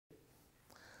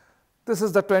This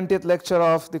is the 20th lecture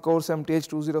of the course MTH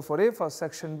 204A for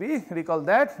section B. Recall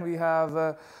that we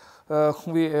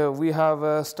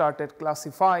have started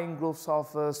classifying groups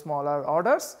of smaller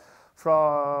orders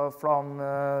from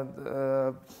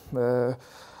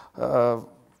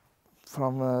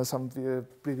some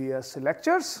previous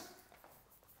lectures.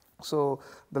 So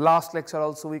the last lecture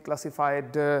also we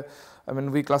classified,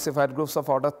 we classified groups of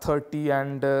order 30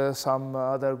 and some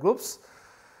other groups.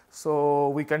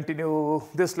 So we continue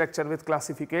this lecture with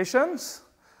classifications.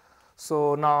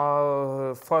 So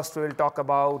now first we will talk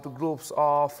about groups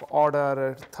of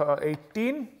order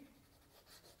 18.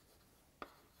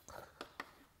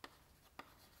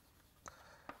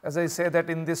 As I say that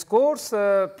in this course,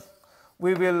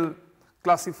 we will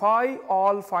classify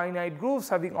all finite groups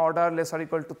having order less or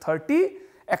equal to 30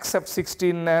 except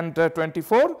 16 and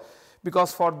 24,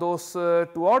 because for those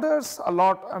two orders a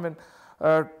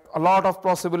lot of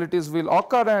possibilities will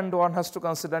occur and one has to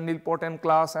consider nilpotent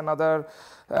class and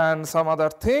some other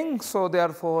thing. So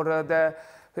therefore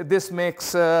this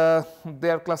makes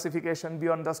their classification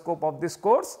beyond the scope of this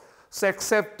course. So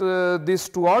except these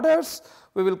two orders,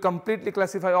 we will completely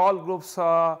classify all groups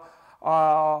of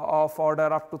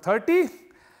order up to 30.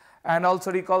 And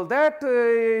also recall that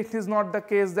it is not the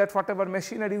case that whatever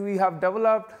machinery we have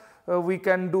developed, we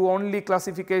can do only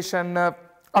classification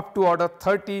up to order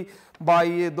 30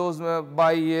 by those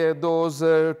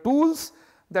tools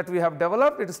that we have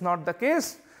developed. It is not the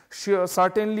case. Sure,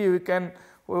 certainly we can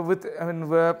with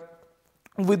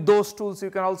those tools you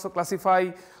can also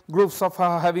classify groups of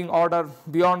having order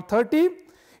beyond 30.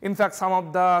 In fact, some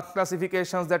of the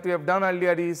classifications that we have done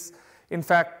earlier is in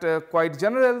fact quite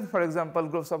general. For example,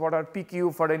 groups of order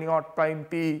PQ for any odd prime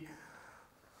P.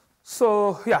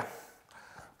 So yeah.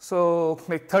 So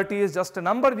like 30 is just a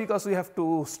number because we have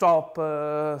to stop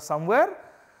somewhere.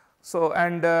 So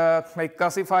and like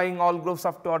classifying all groups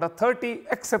up to order 30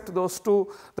 except those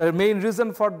two. The main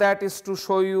reason for that is to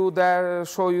show you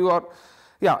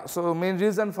so main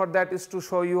reason for that is to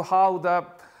show you how the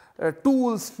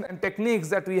tools and techniques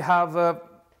that we have,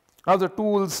 how the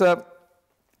tools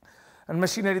and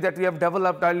machinery that we have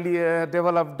developed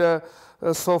earlier,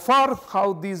 so far,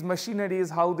 how these machineries,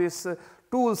 how these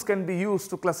tools can be used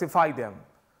to classify them.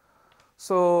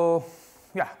 So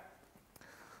yeah,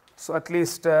 so at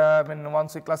least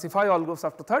once we classify all groups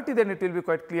up to 30, then it will be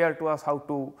quite clear to us how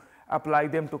to apply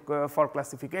them to for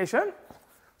classification.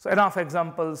 So enough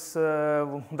examples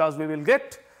thus we will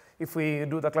get if we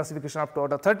do the classification up to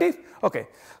order 30. Okay,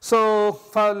 so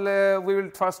we will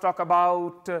first talk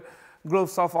about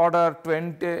groups of order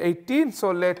 18.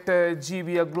 So let G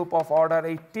be a group of order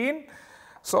 18.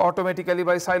 So automatically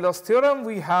by Sylow's theorem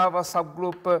we have a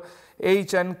subgroup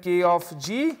H and K of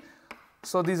G.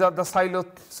 So these are the Sylow,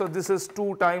 so this is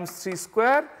 2 times 3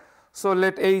 square. So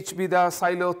let H be the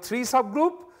Sylow 3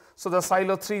 subgroup. So the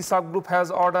Sylow 3 subgroup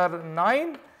has order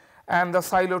 9 and the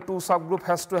Sylow 2 subgroup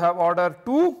has to have order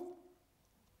 2.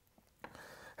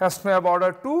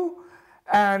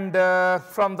 And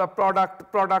from the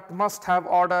product must have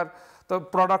order, the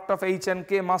product of H and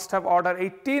K must have order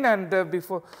 18, and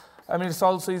before, it's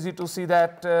also easy to see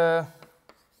that,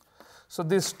 so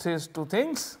this is two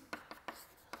things,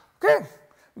 okay,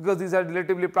 because these are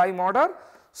relatively prime order.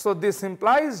 So this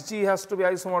implies G has to be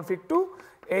isomorphic to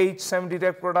H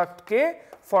semi-direct product K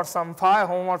for some phi,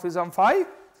 homomorphism phi.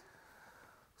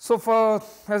 So for,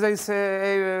 as I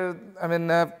say,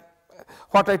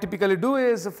 what I typically do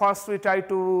is first we try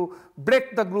to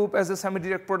break the group as a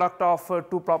semi-direct product of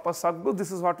two proper subgroups.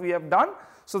 This is what we have done.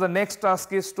 So the next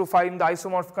task is to find the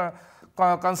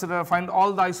find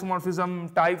all the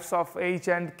isomorphism types of H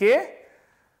and K.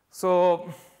 So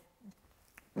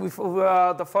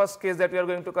the first case that we are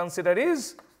going to consider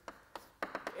is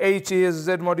H is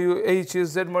Z modulo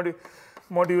NZ,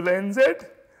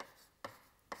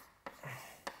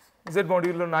 Z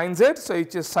modulo 9Z. So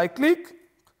H is cyclic.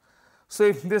 So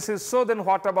if this is so, then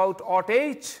what about aut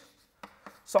H?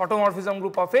 So automorphism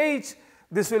group of H,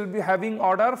 this will be having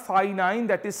order phi 9,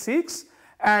 that is 6,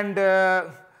 and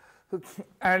the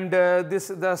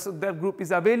group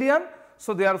is abelian.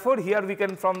 So therefore here we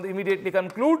can immediately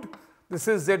conclude this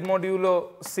is Z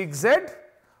modulo 6Z,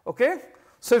 okay.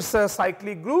 So it's a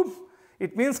cyclic group.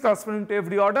 It means corresponding to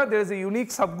every order there is a unique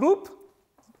subgroup.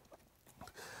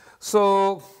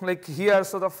 So like here,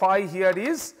 so the phi here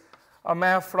is a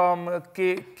map from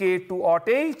K to aut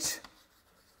H,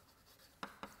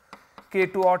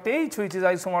 which is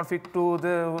isomorphic to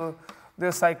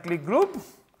the cyclic group.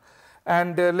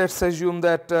 And let's assume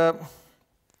that,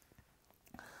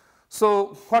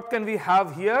 so what can we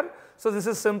have here? So this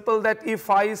is simple, that if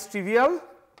phi is trivial,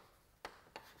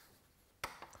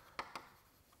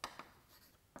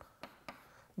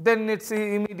 then it is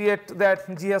immediate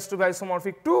that G has to be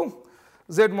isomorphic to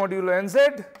Z modulo nz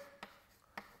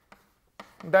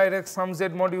direct sum Z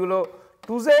modulo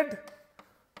 2Z,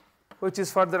 which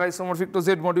is further isomorphic to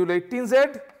Z modulo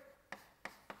 18Z.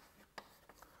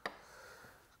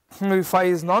 If phi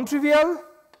is non-trivial,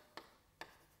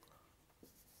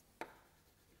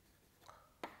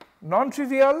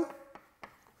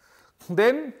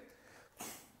 then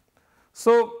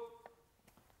so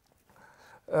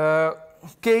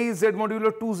k is Z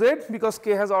modulo 2Z because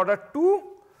k has order 2.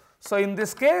 So in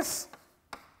this case,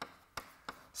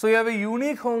 so you have a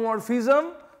unique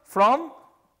homomorphism from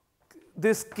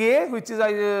this k, which is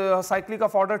a cyclic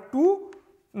of order 2,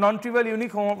 non-trivial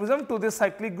unique homomorphism to this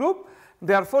cyclic group.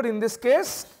 Therefore, in this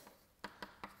case,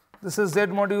 this is Z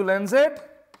modulo nz,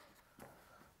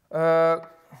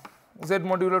 Z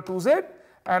modulo 2Z,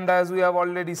 and as we have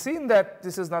already seen that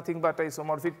this is nothing but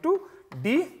isomorphic to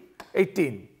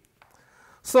D18.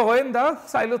 So when the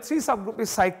silo 3 subgroup is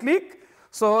cyclic,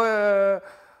 so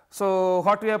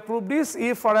what we have proved is,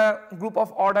 if for a group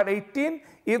of order 18,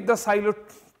 if the silo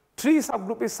 3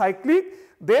 subgroup is cyclic,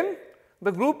 then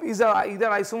the group is either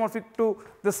isomorphic to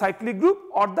the cyclic group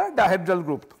or the dihedral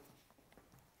group.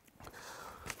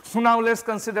 So now let us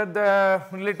consider the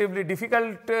relatively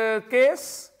difficult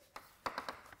case.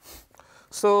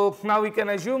 So now we can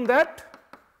assume that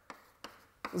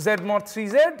Z mod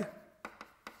 3Z,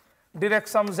 direct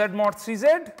sum Z mod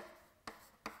 3Z.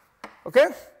 Okay.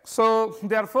 So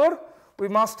therefore, we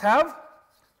must have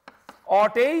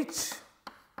OT H.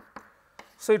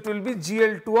 So it will be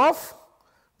GL2 of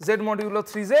Z modulo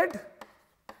 3Z.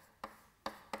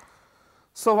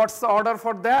 So what is the order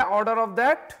for that? Order of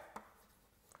that?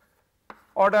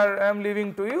 Order I am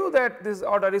leaving to you, that this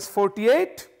order is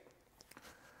 48.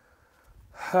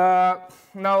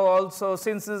 Now also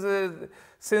since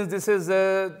this is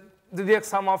the direct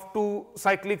sum of two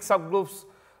cyclic subgroups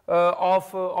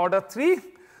of order 3.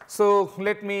 So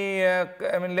let me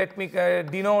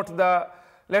denote the,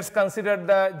 let us consider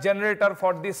the generator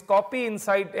for this copy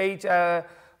inside H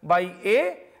by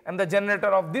A, and the generator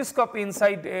of this copy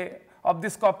inside A of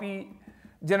this copy,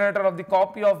 generator of the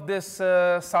copy of this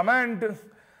summand.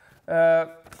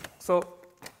 So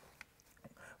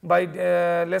by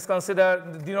let us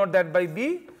consider, denote that by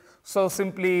B. So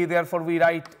simply therefore we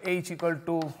write H equal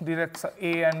to direct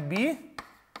A and B.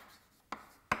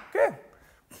 Okay.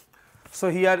 So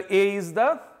here A is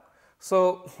the,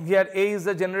 so here A is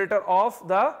the generator of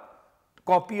the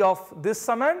copy of this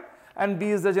summand, and B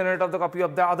is the generator of the copy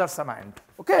of the other summand.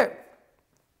 Okay.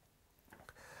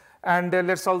 And let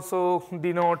us also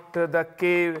denote the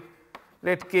K,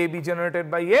 let K be generated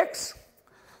by X.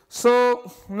 So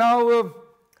now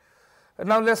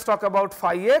let us talk about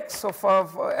phi x.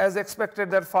 So as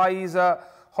expected that phi is a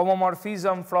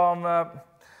homomorphism from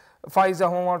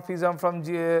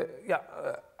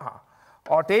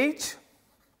OT H,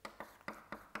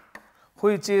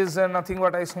 which is nothing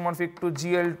but isomorphic to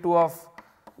GL2 of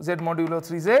Z modulo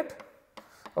 3Z.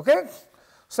 Okay.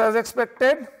 So as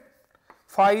expected,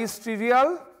 phi is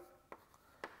trivial.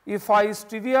 If phi is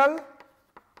trivial,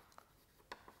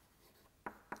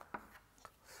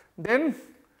 then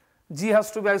G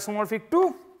has to be isomorphic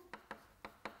to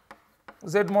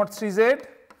Z mod 3Z,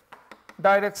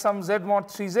 direct sum Z mod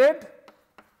 3Z,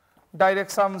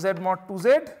 direct sum Z mod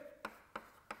 2Z.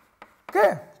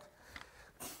 Okay.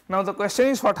 Now the question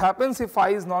is, what happens if phi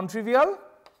is non-trivial?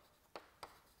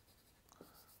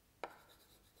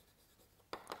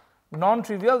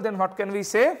 Non-trivial, then what can we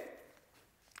say?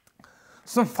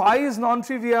 So phi is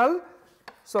non-trivial.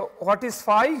 So what is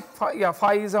phi?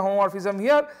 Phi is a homomorphism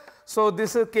here. So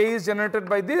this K is generated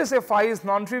by this. If phi is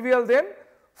non-trivial, then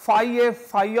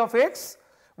phi of x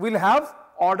will have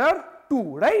order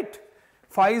 2, right?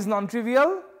 Phi is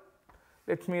non-trivial.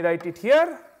 Let me write it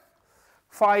here.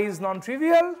 Phi is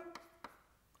non-trivial.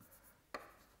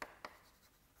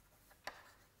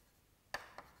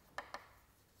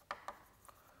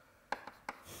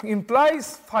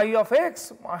 Implies phi of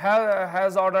x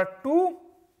has order 2.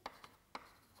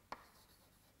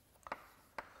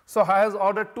 So has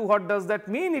order 2, what does that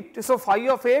mean? So phi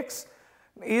of x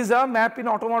is a map in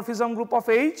automorphism group of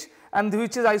H, and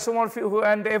which is isomorphic,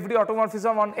 and every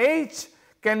automorphism on H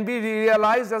can be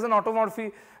realized as an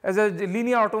as a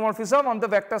linear automorphism on the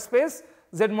vector space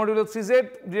Z modulo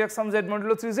 3Z, direct sum Z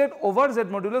modulo 3Z over Z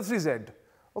modulo 3Z.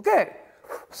 Okay.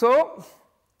 So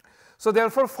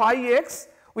therefore phi x,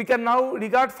 we can now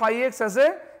regard phi x as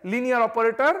a linear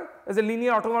operator, as a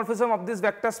linear automorphism of this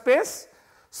vector space.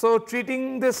 So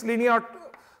treating this linear,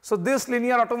 so this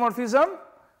linear automorphism,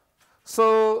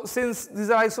 so since these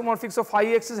are isomorphic, so phi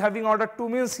x is having order 2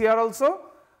 means here also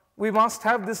we must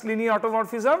have this linear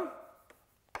automorphism,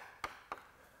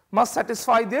 must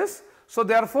satisfy this. So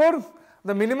therefore,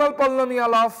 the minimal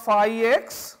polynomial of phi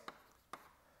x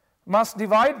must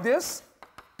divide this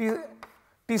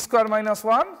t square minus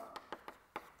 1.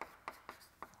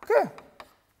 Okay.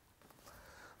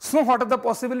 So what are the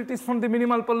possibilities from the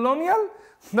minimal polynomial?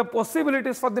 The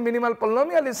possibilities for the minimal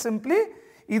polynomial is simply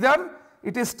either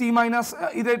it is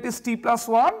t plus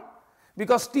 1,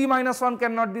 because t minus 1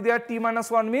 cannot be there. T minus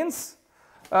 1 means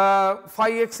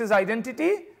phi x is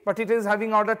identity, but it is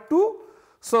having order 2.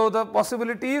 So the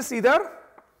possibility is either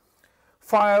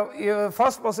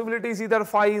first possibility is either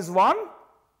phi is 1,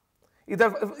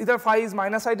 either phi is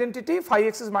minus identity, phi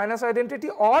x is minus identity,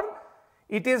 or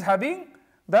it is having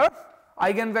the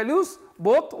eigenvalues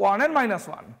both 1 and minus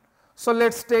 1. So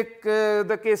let us take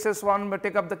the cases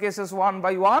take up the cases one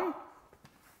by one.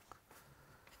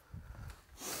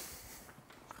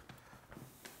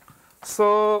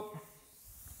 So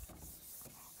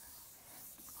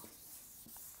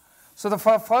the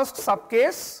first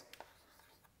subcase,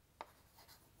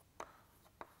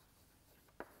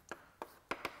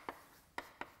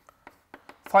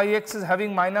 phi x is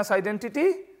having minus identity.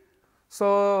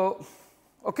 So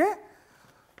okay,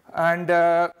 and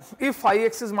if phi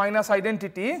x is minus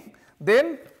identity,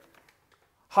 then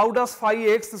how does phi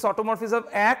x, this automorphism,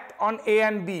 act on A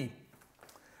and B?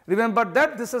 Remember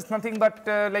that this is nothing but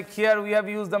like here we have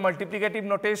used the multiplicative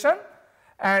notation,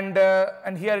 and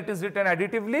here it is written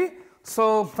additively.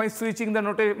 So by switching the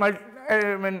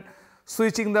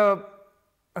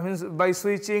by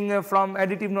switching from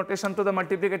additive notation to the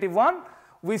multiplicative one,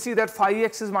 we see that phi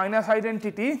x is minus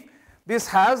identity. This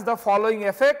has the following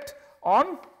effect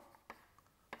on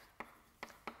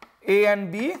A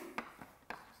and B.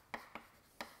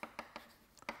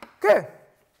 Okay,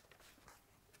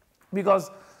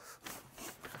 because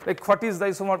like what is the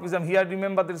isomorphism here?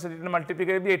 Remember there is written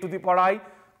multiplicatively a to the power I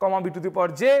comma b to the power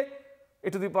j, a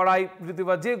to the power I b to the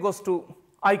power j goes to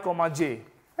I comma j,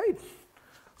 right.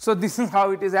 So this is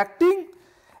how it is acting,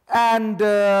 and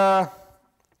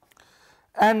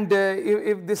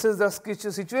if this is the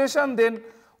situation, then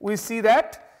we see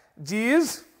that G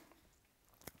is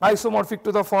isomorphic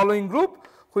to the following group,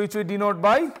 which we denote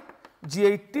by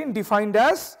G18, defined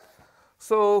as,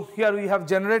 so here we have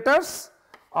generators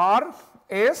R,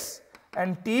 S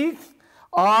and T,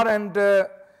 R and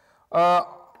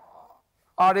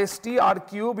RST, R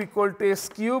cube equal to S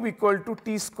cube equal to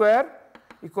T square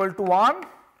equal to 1,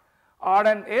 R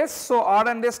and S. So R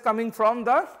and S coming from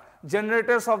the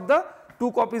generators of the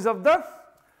two copies of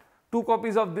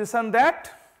this and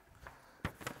that.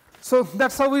 So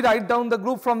that's how we write down the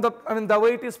group from the, the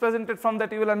way it is presented, from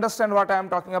that you will understand what I am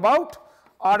talking about.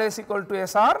 RS equal to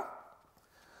SR.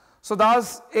 So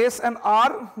thus S and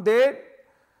R, they,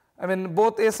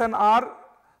 both S and R,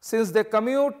 since they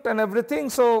commute and everything,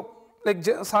 so like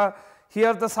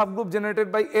here the subgroup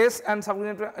generated by S and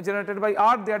subgroup generated by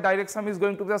R, their direct sum is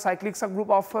going to be the cyclic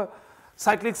subgroup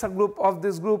of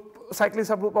this group, cyclic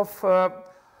subgroup of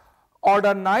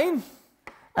order 9,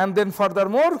 and then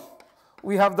furthermore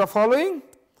we have the following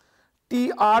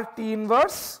TR T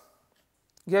inverse,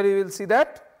 here you will see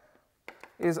that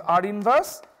is R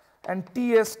inverse, and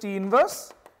TS T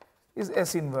inverse is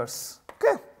S inverse.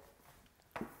 Okay,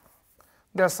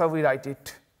 that's how we write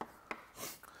it.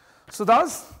 So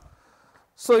thus,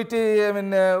 so it is,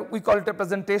 we call it a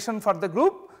presentation for the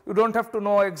group. You don't have to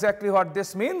know exactly what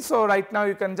this means. So right now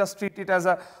you can just treat it as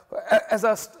a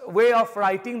way of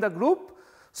writing the group.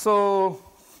 So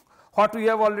what we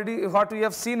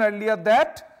have seen earlier,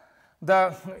 that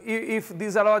if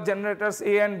these are our generators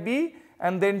A and B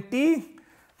and then T,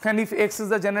 and if X is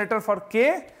the generator for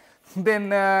K,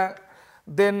 then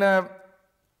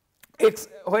X,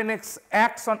 when X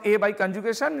acts on A by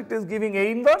conjugation, it is giving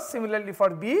A inverse. Similarly for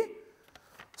B.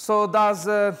 So thus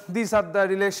these are the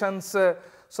relations.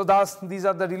 These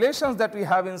are the relations that we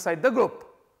have inside the group.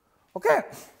 Okay.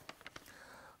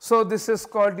 So this is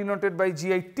called, denoted by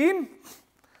G18.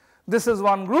 This is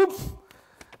one group.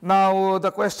 Now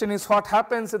the question is, what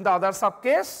happens in the other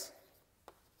subcase?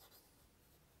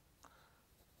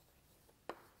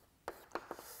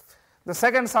 The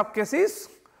second subcase is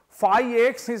phi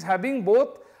x is having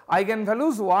both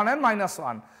eigenvalues 1 and minus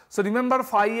 1. So remember,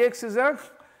 phi x is a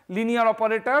linear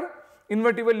operator,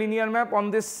 invertible linear map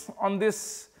on this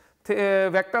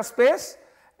vector space.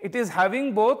 It is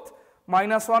having both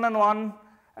minus 1 and 1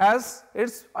 as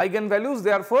its eigenvalues.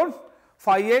 Therefore,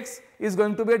 phi x is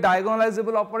going to be a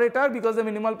diagonalizable operator because the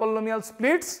minimal polynomial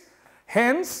splits.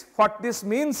 Hence, what this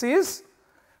means is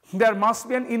there must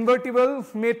be an invertible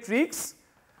matrix.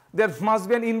 There must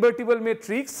be an invertible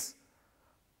matrix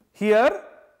here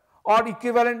or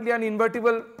equivalently an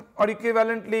invertible or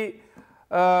equivalently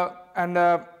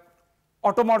an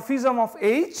automorphism of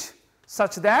H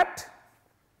such that,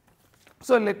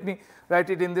 so let me write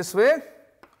it in this way.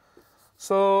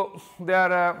 So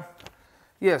there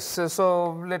yes,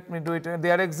 so let me do it.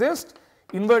 There exists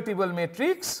invertible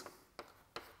matrix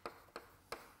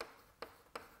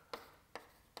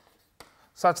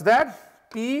such that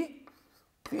P,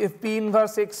 if P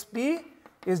inverse XP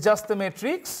is just the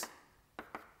matrix,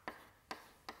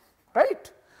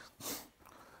 right,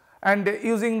 and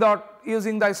using the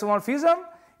isomorphism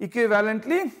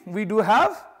equivalently we do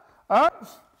have a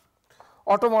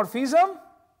automorphism,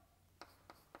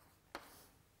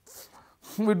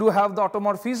 we do have the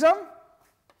automorphism,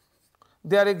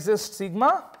 there exists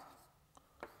sigma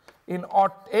in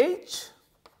aut H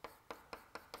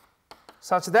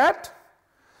such that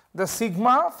the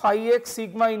sigma phi x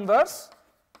sigma inverse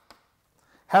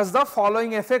has the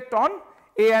following effect on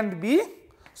A and B.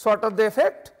 So what are the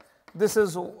effect? This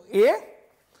is A,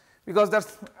 because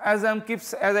that's as I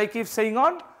keep saying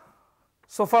on.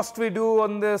 So first we do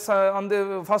on this on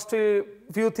the first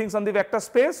few things on the vector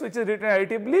space which is written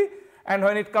additively, and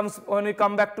when we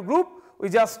come back to group we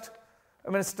just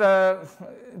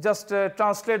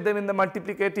translate them in the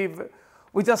multiplicative,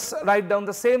 we just write down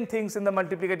the same things in the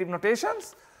multiplicative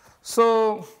notations.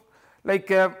 So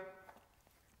like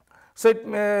so if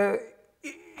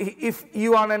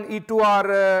E1 and E2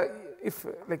 are if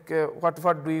like what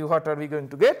are we going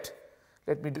to get?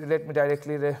 Let me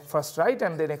directly first write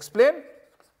and then explain.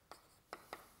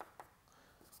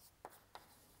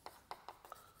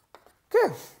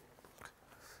 Okay.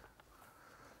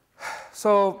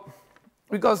 So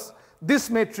because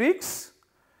this matrix,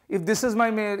 if this is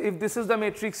the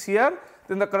matrix here,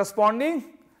 then the corresponding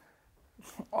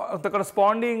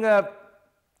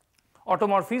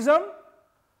automorphism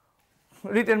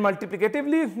written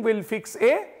multiplicatively will fix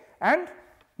A and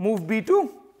move B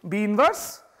to B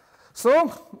inverse. So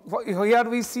here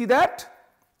we see that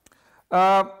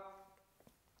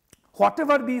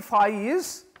whatever B phi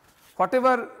is,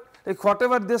 whatever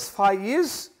this phi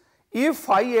is, if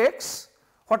phi x,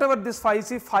 whatever this phi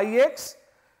is, if phi x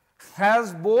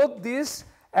has both these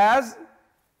as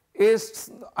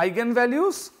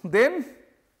eigenvalues, then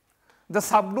the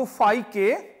subgroup phi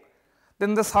k,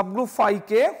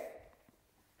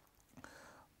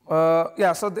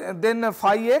 so then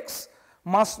phi x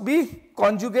must be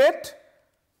conjugate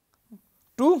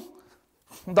to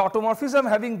the automorphism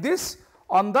having this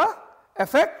on the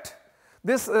effect,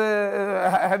 this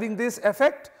having this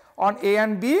effect on A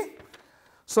and B.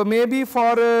 So maybe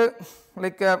for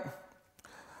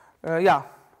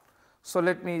so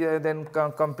let me then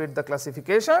complete the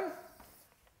classification.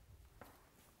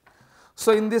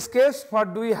 So in this case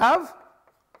what do we have?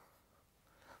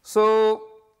 So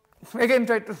again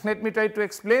let me try to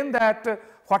explain that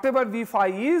whatever V phi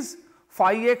is,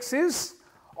 phi x is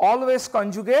always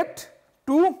conjugate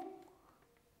to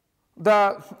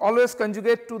the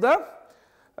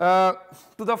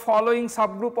following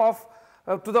subgroup of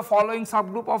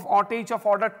aut H of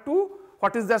order 2.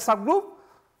 What is the subgroup?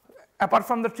 Apart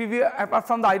from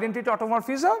the identity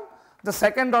automorphism, the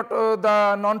second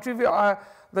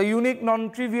the unique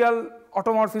non-trivial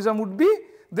automorphism would be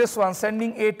this one,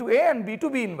 sending A to A and B to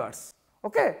B inverse.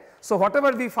 Okay. So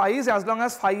whatever V phi is, as long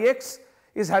as phi x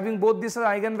is having both these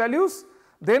eigenvalues,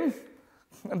 then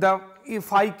the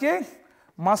phi k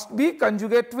must be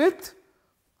conjugate with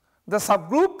the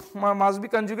subgroup,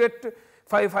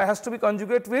 phi has to be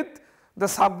conjugate with the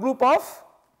subgroup of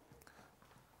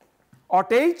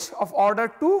aut H of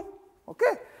order 2,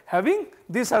 okay, having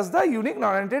this as the unique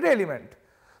non-identity element.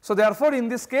 So therefore in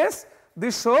this case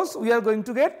this shows we are going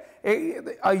to get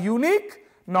a unique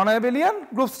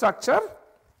non-abelian group structure,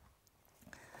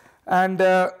 and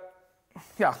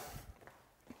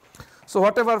so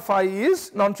whatever phi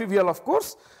is non-trivial of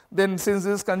course, then since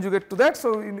this is conjugate to that,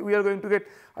 so we are going to get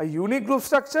a unique group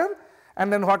structure.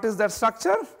 And then what is that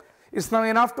structure? It's now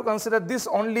enough to consider this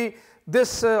only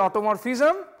this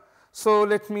automorphism. So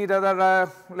let me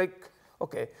rather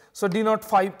okay, so denote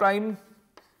phi prime,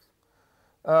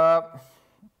 so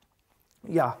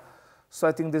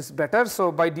I think this is better.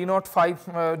 So by denote phi,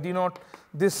 denote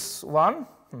this one,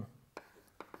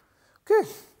 okay,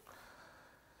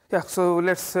 so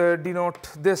let's denote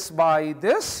this by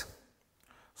this.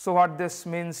 So what this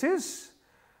means is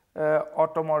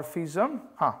automorphism,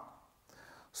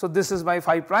 so this is my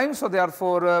phi prime. So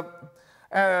therefore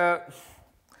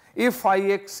if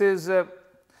phi x is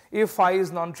if phi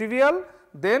is non-trivial,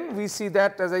 then we see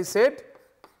that, as I said,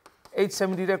 H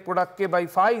semi-direct product k by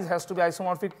phi has to be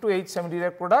isomorphic to H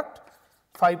semi-direct product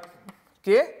phi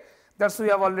k. That we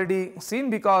have already seen,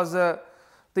 because the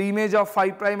image of phi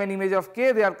prime and image of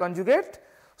k, they are conjugate.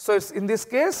 So it's in this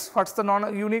case, what's the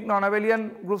unique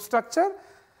non-abelian group structure?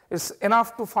 It's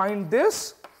enough to find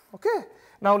this. Okay.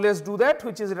 Now let's do that,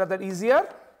 which is rather easier.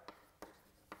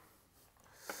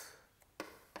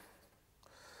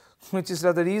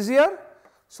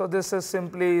 So this is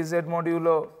simply z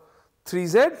modulo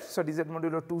 3z, sorry, z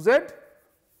modulo 2z,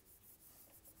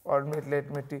 or let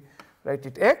me write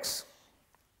it x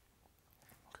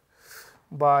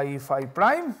by phi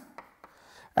prime,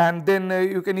 and then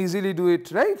you can easily do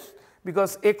it, right,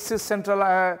 because x is central.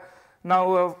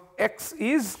 Now x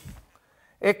is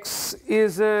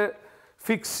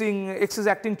fixing, x is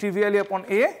acting trivially upon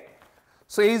a,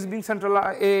 so a is being central,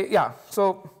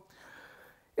 so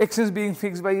x is being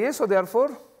fixed by a. So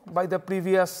therefore, by the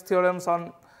previous theorems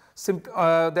on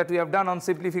that we have done on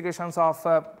simplifications of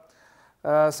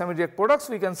semi-direct products,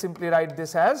 we can simply write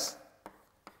this as,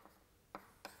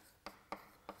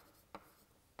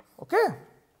 okay.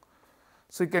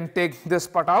 So you can take this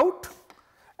part out,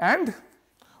 and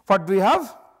what do we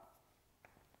have?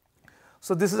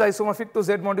 So this is isomorphic to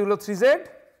z modulo 3z,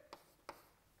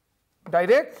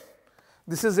 direct.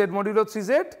 This is z modulo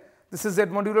 3z, this is z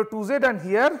modulo 2z, and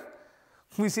here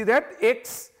we see that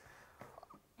x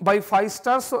by phi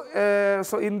star. So,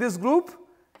 so in this group,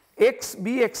 x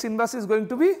inverse is going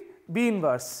to be B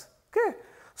inverse. Okay.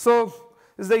 So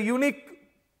this is the unique.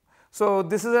 So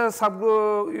this is a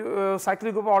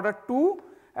cyclic group of order 2,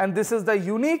 and this is the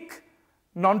unique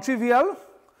non-trivial.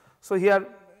 So here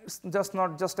it's just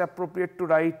not just appropriate to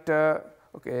write.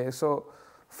 Okay. So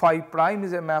phi prime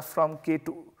is a map from K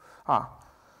to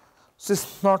so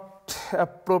it's not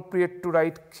appropriate to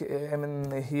write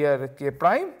here K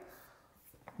prime.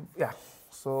 Yeah.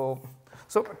 So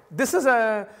this is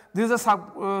a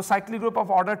cyclic group of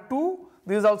order 2.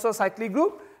 This is also a cyclic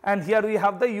group, and here we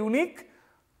have the unique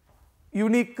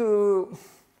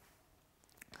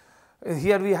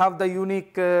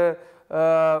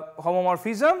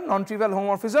homomorphism, non-trivial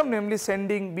homomorphism, namely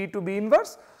sending B to B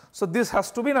inverse. So this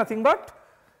has to be nothing but,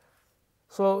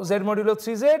 so z modulo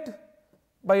 3z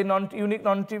by unique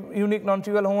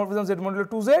non-trivial homomorphism z modulo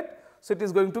 2z. So it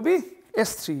is going to be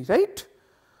S3, right?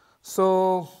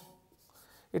 So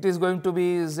it is going to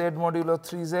be z modulo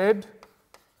 3z,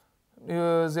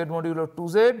 z modulo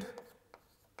 2z.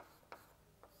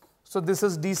 So this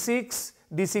is D6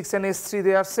 and S3,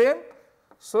 they are same.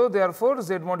 So therefore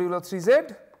z modulo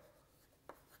 3z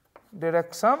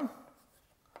direct sum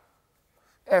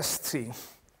S3,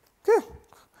 okay,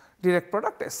 direct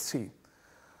product S3.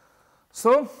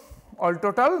 So all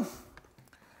total,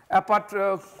 apart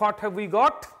what have we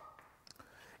got?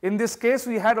 In this case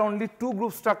we had only two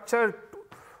group structure.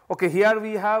 Okay, here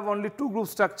we have only two group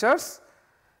structures,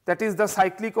 that is the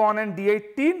cyclic one and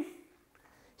D18.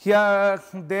 Here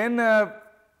then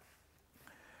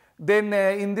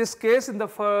in this case, in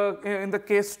the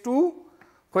case 2,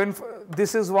 when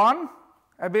this is one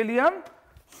abelian,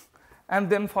 and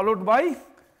then followed by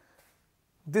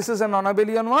this is a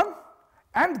non-abelian one,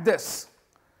 and this.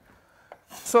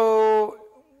 So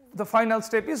the final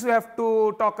step is we have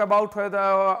to talk about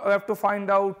whether we have to find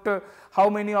out how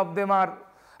many of them are,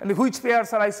 and which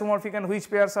pairs are isomorphic and which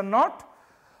pairs are not.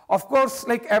 Of course,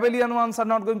 like abelian ones are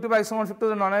not going to be isomorphic to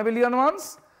the non-abelian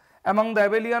ones. Among the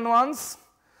abelian ones,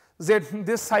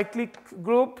 this cyclic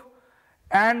group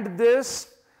and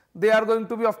this, they are going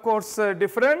to be of course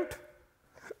different.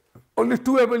 Only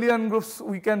two abelian groups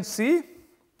we can see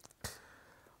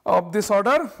of this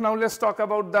order. Now let's talk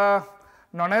about the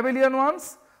non-abelian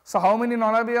ones. So how many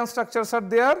non-abelian structures are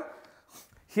there?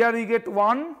 Here we get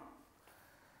one.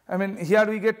 Here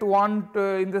we get one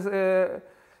in this.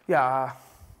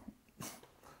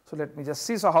 So let me just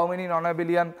see. So how many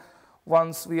non-abelian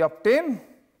ones we obtain?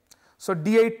 So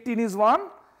D18 is one,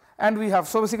 and we have,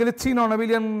 so basically 3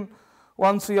 non-abelian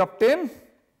ones we obtain.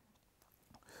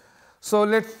 So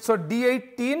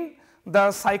D18,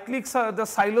 the cyclic, the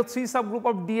silo 3 subgroup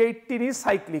of D18 is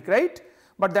cyclic, right?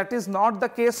 But that is not the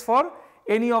case for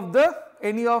that's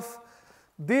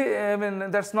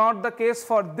not the case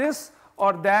for this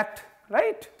or that,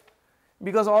 right?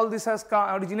 Because all this has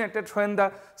originated when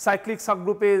the cyclic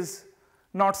subgroup is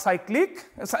not cyclic,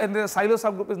 and the silo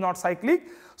subgroup is not cyclic.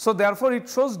 So therefore it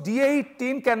shows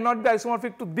D18 cannot be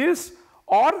isomorphic to this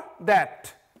or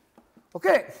that.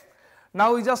 Okay.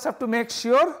 Now we just have to make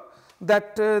sure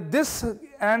that this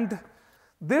and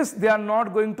this, they are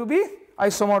not going to be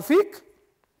isomorphic.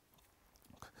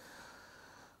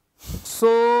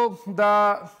 So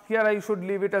here I should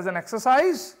leave it as an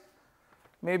exercise,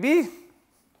 maybe.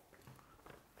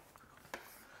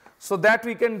 So that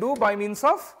we can do by means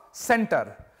of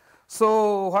center.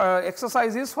 So,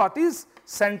 exercise is what is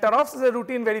center of, this is a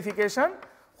routine verification,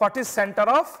 what is center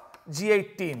of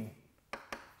G18.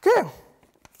 Okay.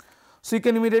 So, you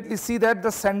can immediately see that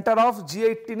the center of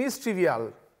G18 is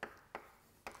trivial.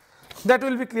 That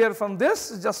will be clear from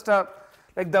this, just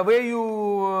like the way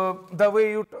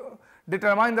you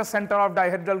determine the center of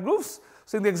dihedral groups.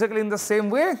 So, exactly in the same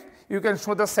way you can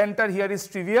show the center here is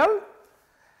trivial,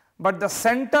 but the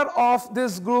center of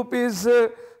this group is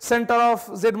center of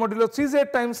Z modulo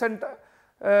 3Z times center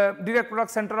direct product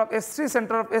center of S3.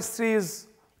 Center of S3 is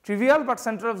trivial, but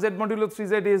center of Z modulo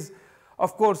 3Z is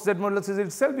of course Z modulo 3Z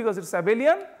itself because it is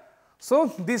abelian. So,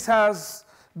 this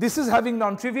is having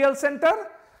non-trivial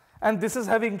center and this is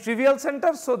having trivial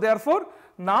center. So, therefore,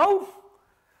 now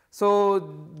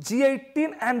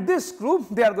G18 and this group,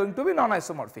 they are going to be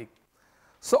non-isomorphic.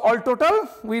 So, all total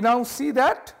we now see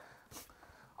that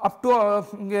up to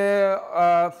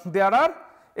there are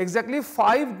exactly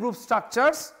 5 group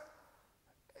structures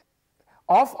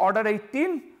of order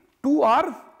 18, 2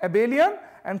 are abelian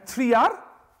and 3 of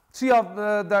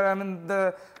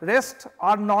the rest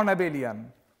are non-abelian.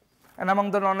 And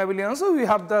among the non-abelian also we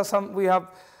have the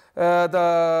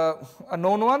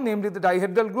known one, namely the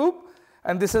dihedral group,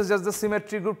 and this is just the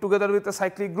symmetry group together with the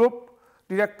cyclic group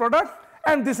direct product,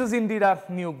 and this is indeed a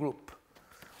new group.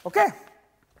 Okay.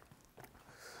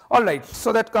 All right.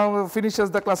 So, that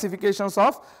finishes the classifications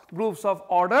of groups of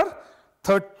order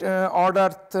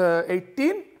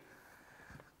 18.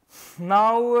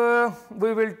 Now,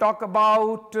 we will talk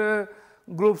about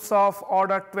groups of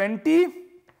order 20.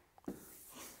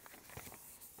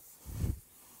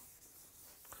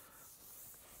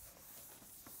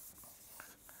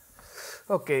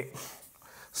 Okay.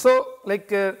 So,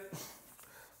 like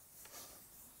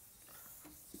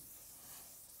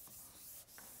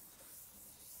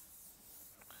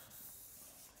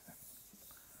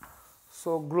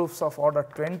so groups of order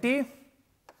 20.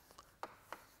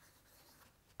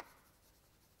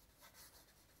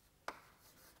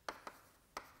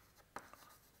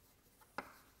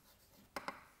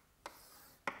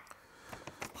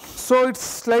 So, it is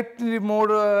slightly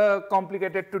more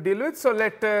complicated to deal with. So,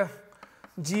 let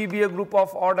G be a group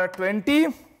of order 20.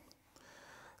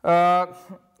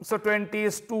 So, 20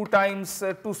 is 2 times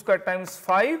 2 square times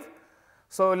 5.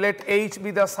 So, let H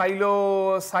be the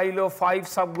silo 5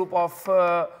 subgroup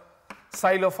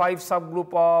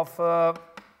of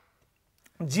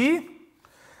G,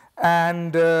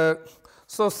 and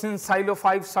so since silo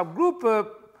 5 subgroup,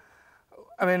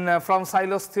 from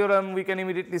Silo's theorem we can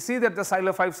immediately see that the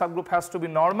silo 5 subgroup has to be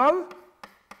normal,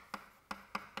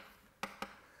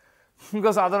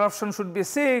 because other option should be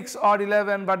 6 or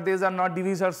 11, but these are not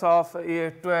divisors of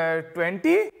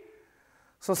 20.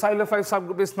 So, silo 5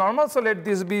 subgroup is normal. So, let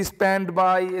this be spanned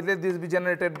by, let this be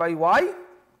generated by Y,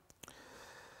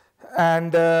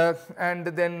 and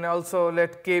then also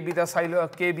let K be the silo,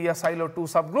 K be a silo 2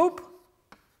 subgroup.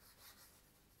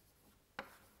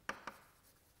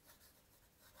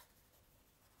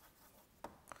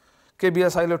 K be a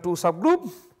silo 2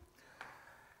 subgroup.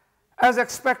 As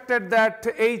expected that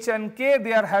H and K,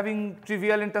 they are having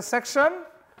trivial intersection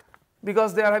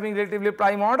because they are having relatively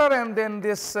prime order, and then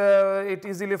this it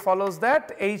easily follows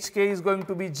that Hk is going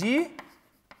to be G.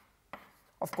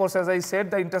 Of course, as I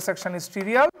said, the intersection is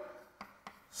trivial.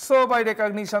 So, by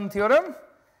recognition theorem,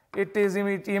 it is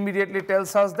immediately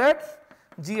tells us that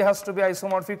G has to be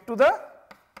isomorphic to the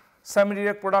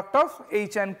semi-direct product of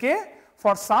H and K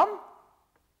for some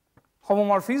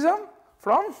homomorphism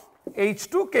from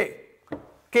H to K,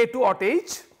 K to ot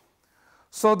H.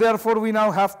 So, therefore, we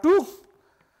now have to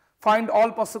find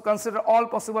consider all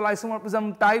possible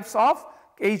isomorphism types of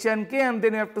H and K, and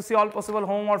then you have to see all possible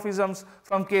homomorphisms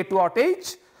from K to ot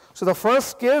H. So, the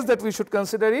first case that we should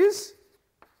consider is,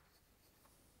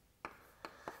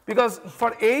 because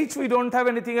for H we do not have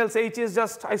anything else, H is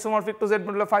just isomorphic to Z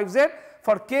modulo 5Z.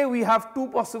 For K we have two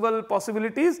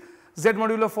possibilities, Z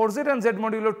modulo 4Z and Z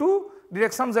modulo 2,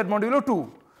 direct sum Z modulo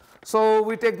 2. So,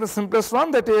 we take the simplest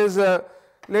one, that is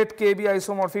let K be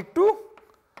isomorphic to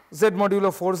Z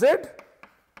modulo 4Z.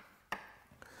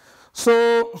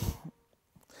 So,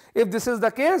 if this is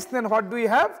the case, then what do we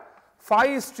have? Phi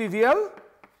is trivial,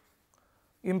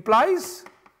 implies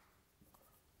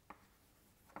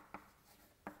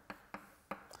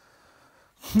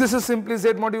this is simply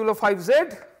Z modulo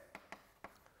 5Z,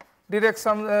 direct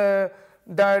sum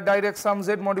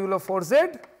Z modulo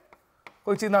 4Z,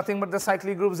 which is nothing but the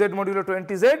cyclic group Z modulo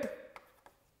 20Z.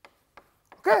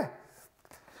 Okay.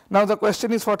 Now, the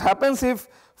question is, what happens if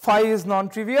phi is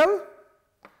non-trivial?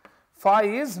 Phi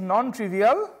is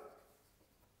non-trivial,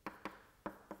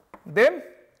 then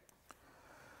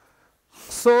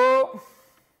so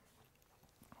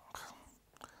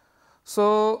So,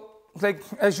 like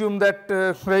assume that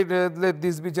let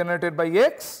this be generated by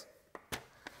x.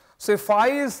 So, if phi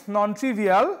is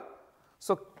non-trivial,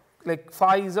 so like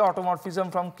phi is a automorphism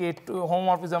from K to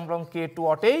homomorphism from K to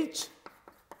what H,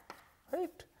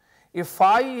 right. If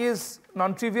phi is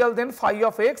non-trivial, then phi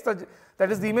of x,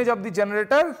 that is the image of the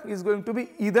generator, is going to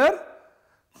be either,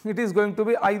 it is going to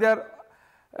be either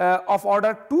of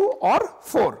order 2 or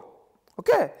 4,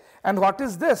 okay. And what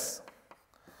is this?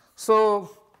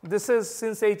 So, this is,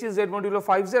 since H is Z modulo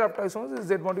 5Z, after isomorphism is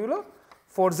Z modulo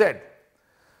 4Z,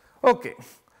 okay.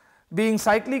 Being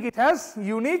cyclic, it has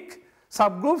unique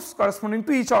subgroups corresponding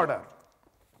to each order.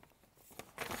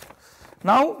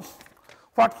 Now,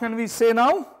 what can we say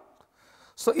now?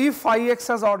 So, if phi x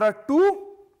has order 2,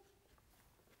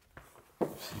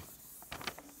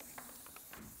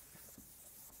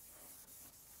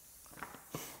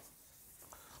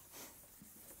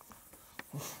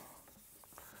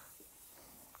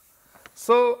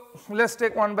 so let us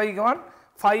take one by one.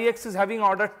 Phi x is having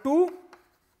order 2,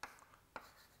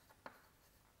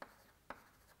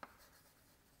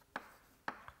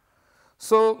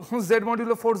 so Z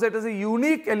modulo 4Z is a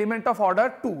unique element of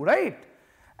order 2, right.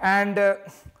 And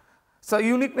so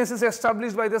uniqueness is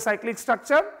established by the cyclic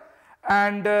structure,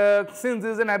 and since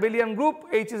this is an abelian group,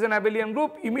 H is an abelian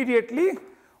group, immediately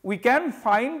we can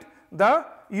find the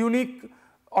unique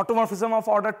automorphism of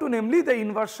order 2, namely the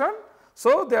inversion.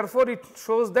 So, therefore, it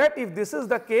shows that if this is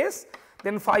the case,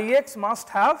 then phi x must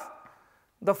have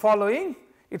the following: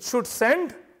 it should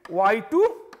send y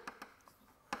to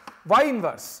y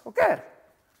inverse, okay.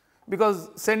 Because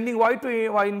sending y to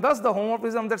y inverse, the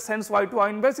homomorphism that sends y to y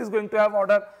inverse is going to have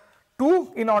order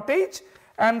 2 in not H,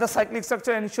 and the cyclic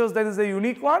structure ensures there is a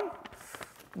unique one.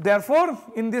 Therefore,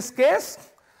 in this case,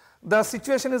 the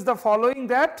situation is the following,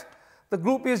 that the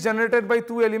group is generated by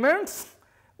two elements,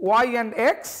 y and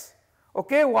x,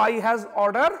 okay. Y has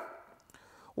order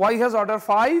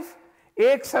 5,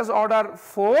 x has order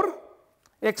 4,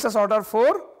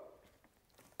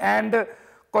 and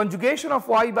conjugation of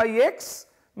y by x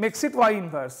makes it y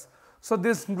inverse. So,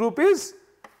 this group is,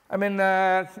 I mean,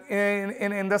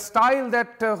 in the style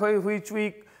that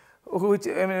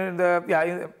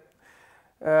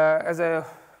as a,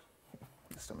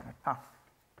 just a minute.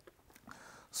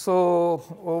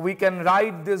 So, we can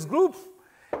write this group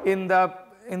in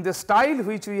the style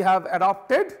which we have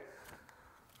adopted,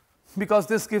 because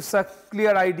this gives a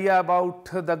clear idea about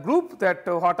the group, that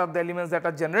what are the elements that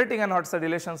are generating and what is the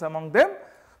relations among them.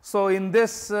 So, in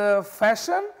this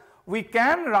fashion we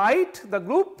can write the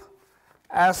group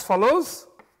as follows: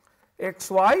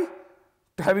 x y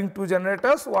having two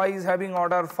generators, y is having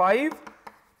order 5,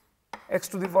 x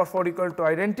to the power 4 equal to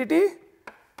identity,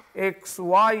 x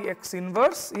y x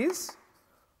inverse is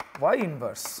y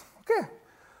inverse, okay.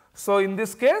 So, in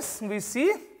this case we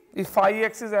see if phi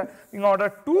x is in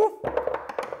order 2,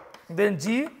 then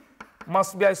G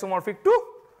must be isomorphic to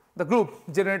the group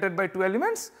generated by two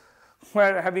elements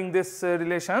where having this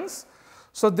relations.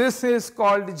 So, this is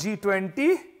called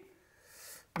G20,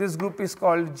 this group is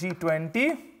called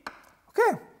G20,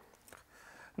 okay.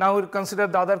 Now, we will consider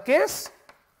the other case,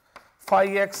 phi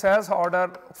x has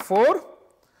order 4,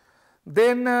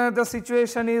 then the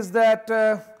situation is that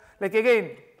like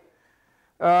again,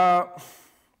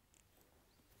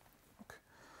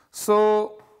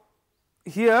 so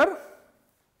here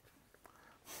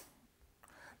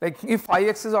like if phi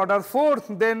x is order 4,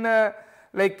 then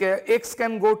x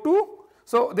can go to,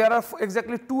 so there are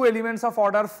exactly two elements of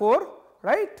order 4,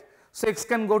 right. So, x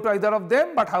can go to either of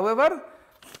them, but however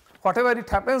whatever it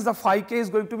happens, the phi k is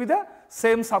going to be the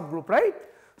same subgroup, right.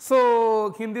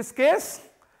 So, in this case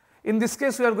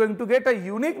we are going to get a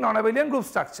unique non-abelian group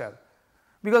structure,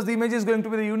 because the image is going to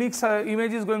be the unique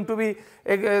image is going to be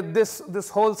this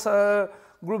whole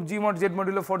group G mod Z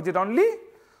modulo 4Z only.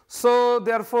 So,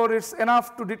 therefore, it is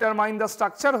enough to determine the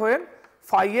structure when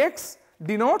phi x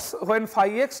denotes, when phi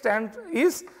x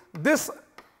is this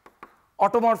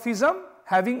automorphism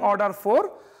having order 4.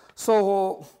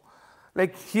 So,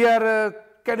 like here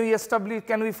can we establish,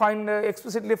 can we find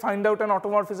explicitly find out an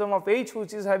automorphism of H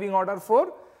which is having order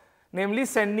 4, namely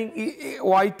sending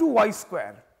y to y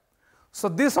square. So,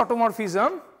 this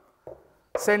automorphism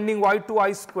sending y to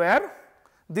y square,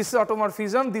 this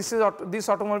automorphism, this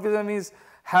automorphism is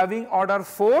having order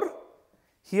 4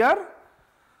 here.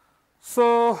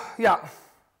 So, yeah,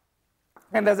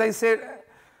 and as I said,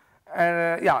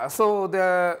 so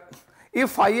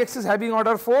if phi x is having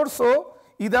order 4, so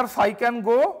either phi can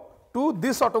go to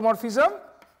this automorphism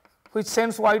which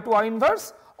sends y to y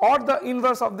inverse, or the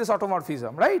inverse of this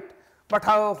automorphism, right. But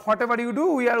whatever you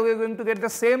do, we are going to get the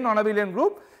same non-abelian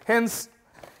group. Hence,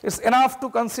 it's enough to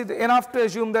consider, enough to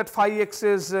assume that phi x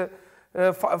is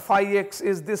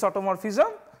this automorphism,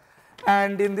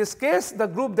 and in this case the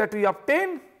group that we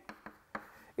obtain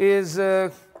is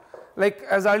like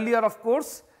as earlier, of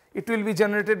course, it will be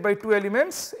generated by two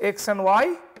elements x and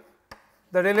y.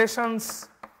 The relations,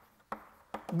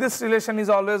 this relation is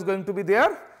always going to be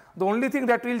there. The only thing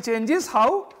that will change is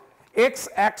how x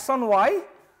acts on y.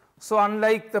 So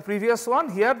unlike the previous one,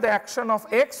 here the action of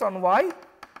x on y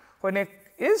when x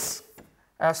is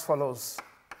as follows.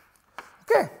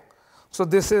 Okay. So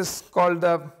this is called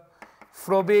the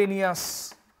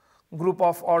Frobenius group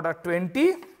of order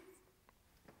 20.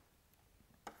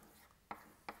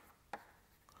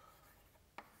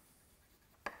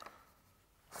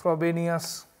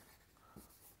 Frobenius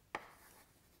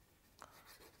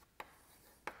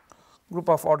group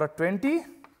of order 20.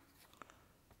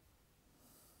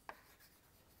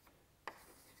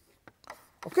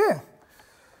 Okay.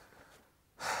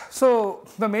 So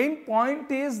the main point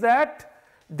is that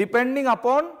depending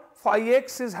upon phi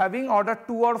x is having order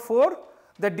 2 or 4,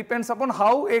 that depends upon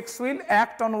how x will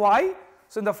act on y.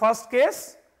 So in the first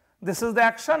case this is the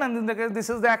action, and in the case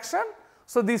this is the action.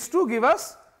 So these two give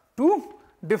us two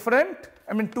different,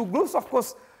 I mean two groups. Of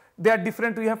course they are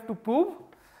different, we have to prove,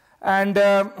 and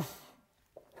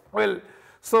well,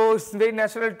 so it's very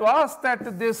natural to ask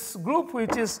that this group,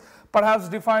 which is perhaps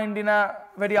defined in a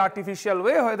very artificial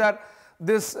way, whether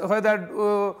this,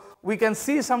 whether we can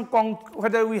see some,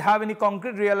 whether we have any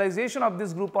concrete realization of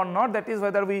this group or not, that is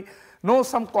whether we know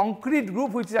some concrete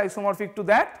group which is isomorphic to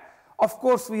that. Of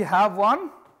course we have one.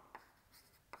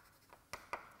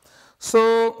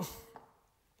 So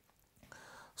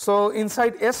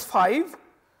inside S5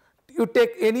 you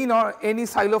take any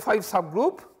silo 5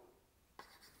 subgroup,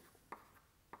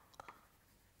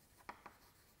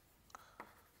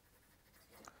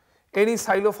 any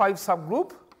silo 5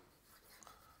 subgroup,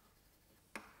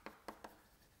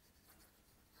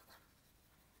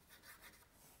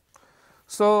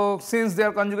 so since they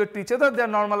are conjugate to each other, their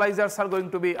normalizers are going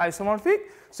to be isomorphic.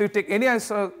 So you take any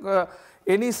silo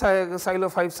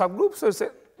 5 subgroup. So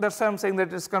that's why I am saying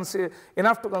that it is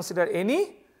enough to consider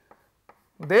any,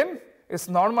 then its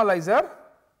normalizer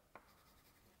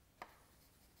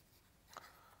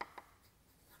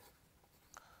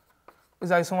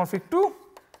is isomorphic to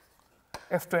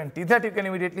F20. That you can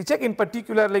immediately check. In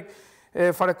particular, like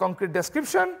for a concrete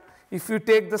description, if you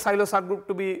take the silo subgroup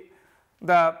to be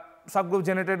the subgroup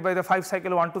generated by the 5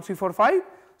 cycle 1, 2, 3, 4, 5,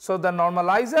 so the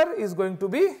normalizer is going to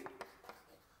be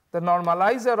the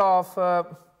normalizer of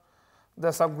the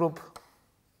subgroup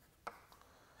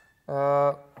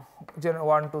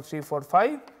 1, 2, 3, 4,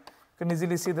 5. You can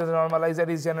easily see that the normalizer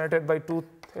is generated by two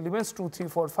elements 2, 3,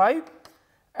 4, 5,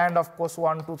 and of course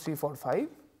 1, 2, 3, 4, 5.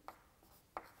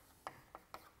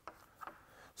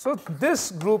 So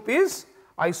this group is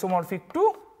isomorphic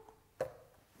to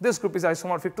this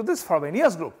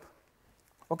Frobenius group.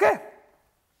 Okay.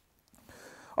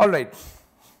 All right.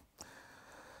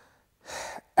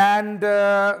 And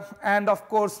of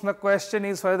course the question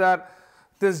is whether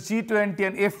this G20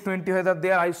 and F20, whether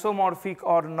they are isomorphic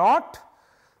or not.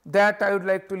 That I would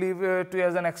like to leave to you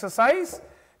as an exercise,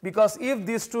 because if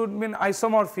these two would be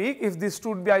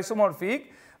isomorphic,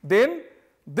 then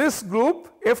this group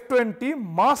F20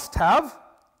 must have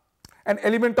an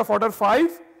element of order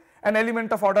 5, an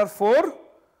element of order 4,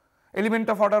 element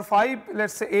of order 5 let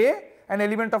us say A, an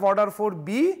element of order 4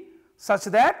 B, such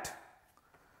that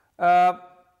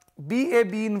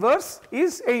B inverse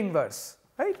is A inverse,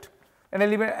 right. An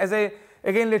element, as I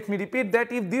again let me repeat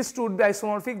that if these two would be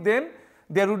isomorphic, then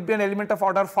there would be an element of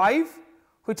order 5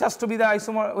 which has to be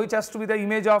the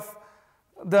image of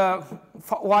the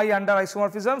y under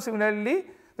isomorphism. Similarly,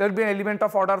 there will be an element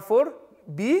of order 4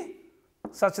 B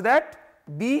such that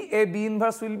B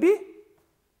inverse will be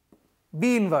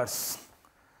B inverse,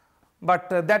 but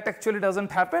that actually does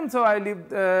not happen. So I leave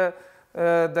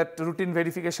that routine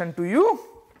verification to you.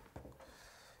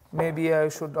 Maybe I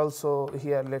should also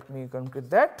here let me conclude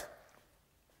that,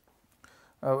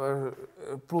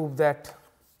 prove that.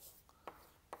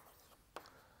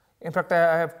 In fact,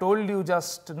 I have told you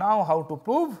just now how to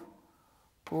prove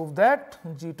that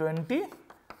G20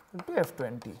 into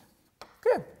F20.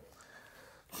 Okay.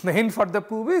 The hint for the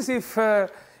proof is if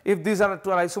these are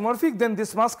two are isomorphic, then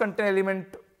this must contain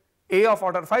element A of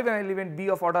order 5 and element B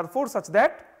of order 4, such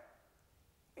that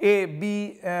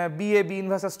B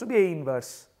inverse has to be A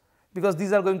inverse, because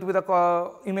these are going to be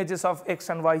the images of x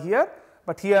and y here.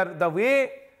 But here the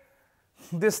way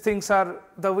these things are,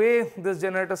 the way these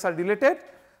generators are related,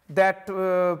 that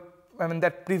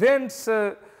that prevents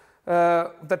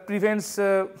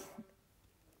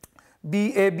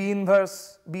B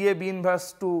inverse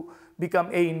to become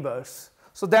A inverse.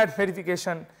 So that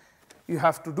verification you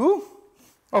have to do.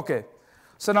 Okay.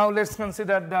 So now let's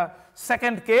consider the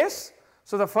second case.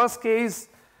 So the first case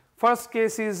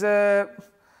is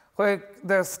where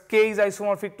the K is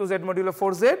isomorphic to Z modulo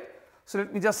 4Z. So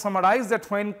let me just summarize that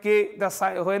when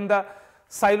the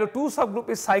silo 2 subgroup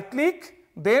is cyclic,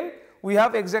 then we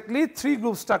have exactly 3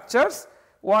 group structures.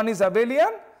 One is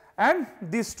abelian and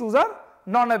these two are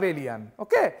non-abelian.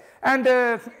 Okay, and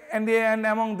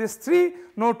among these 3,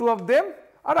 no 2 of them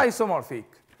are isomorphic.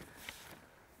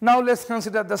 Now let's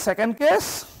consider the second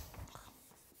case.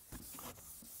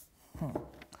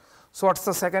 So what's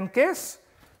the second case?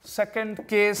 Second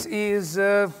case is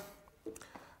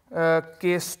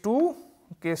case 2.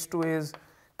 Case 2 is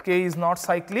K is not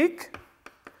cyclic,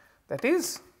 that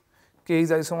is K is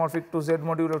isomorphic to Z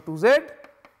modulo 2Z,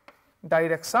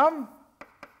 direct sum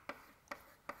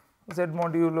Z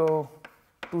modulo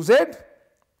 2Z,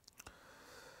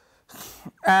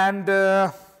 and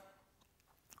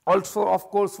also of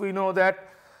course we know that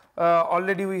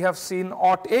already we have seen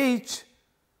OT H.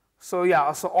 So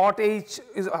yeah, so OT H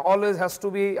is always has to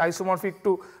be isomorphic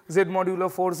to Z modulo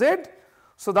 4Z.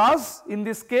 So thus in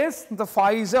this case the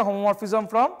phi is a homomorphism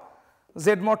from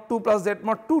Z mod 2 plus Z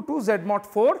mod 2 to Z mod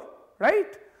 4,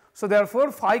 right? So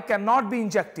therefore phi cannot be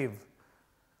injective,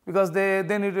 because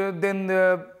then it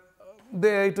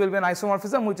will be an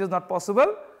isomorphism, which is not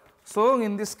possible. So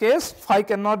in this case phi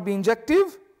cannot be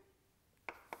injective.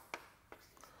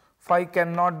 Phi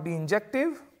cannot be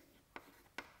injective.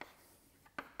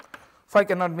 Phi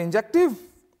cannot be injective.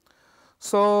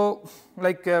 So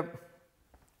like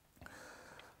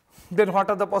then what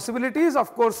are the possibilities?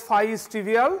 Of course phi is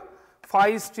trivial. Phi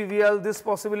is trivial. This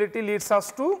possibility leads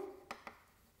us to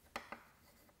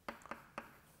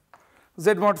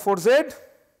Z mod 4Z.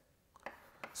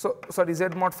 So sorry, Z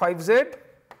mod 5Z,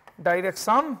 direct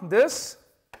sum this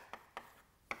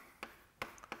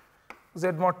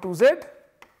Z mod 2Z,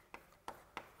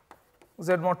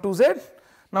 Z mod 2Z.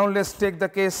 Now let's take the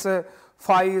case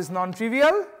phi is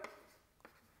non-trivial.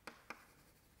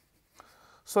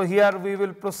 So here we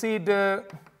will proceed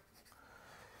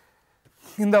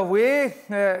in the way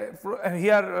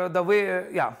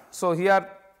so here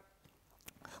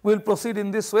we will proceed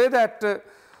in this way that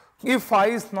if phi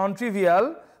is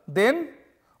non-trivial, then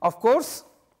of course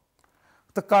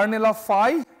the kernel of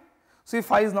phi, so if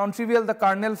phi is non-trivial, the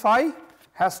kernel phi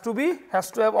has to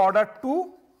have order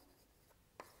 2.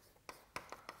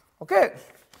 Okay,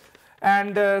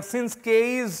 and since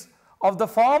K is of the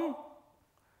form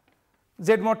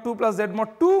Z mod 2 plus Z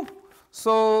mod 2,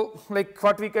 so like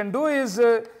what we can do is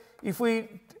if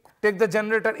we take the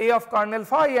generator A of kernel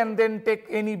phi and then take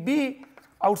any B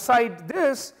outside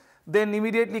this, then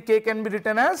immediately K can be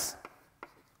written as,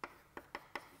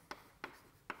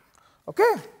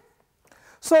 okay.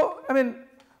 So I mean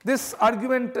this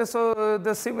argument, so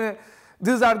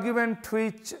this argument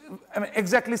which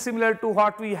exactly similar to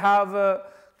what we have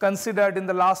considered in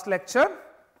the last lecture,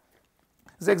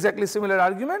 is exactly similar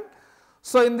argument.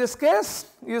 So in this case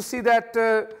you see that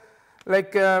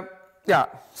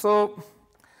so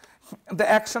the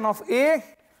action of A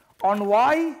on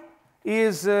Y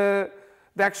is the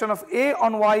action of A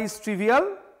on Y is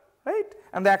trivial, right,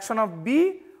 and the action of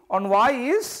B on Y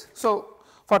is, so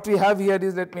what we have here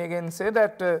is, let me again say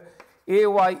that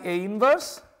AY A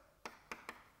inverse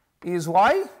is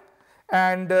Y,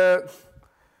 and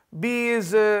B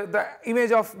is the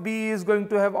image of B is going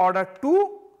to have order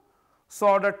 2. So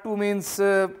order 2 means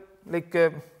BY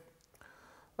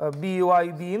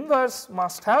B inverse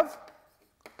must have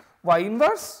Y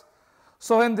inverse.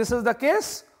 So when this is the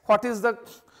case, what is the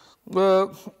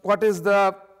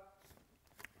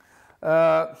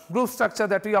group structure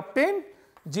that we obtain?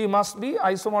 G must be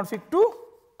isomorphic to.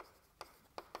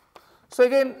 So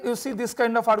again you see this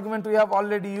kind of argument we have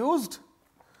already used.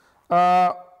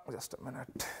 Just a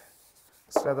minute,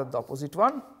 it's rather the opposite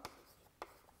one.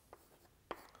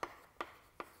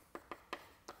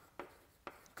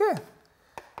 Okay,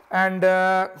 and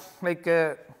A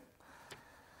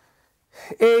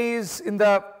is in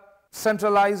the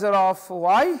centralizer of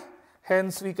Y,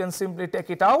 hence we can simply take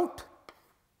it out,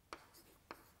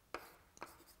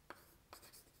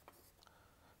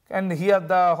 and here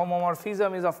the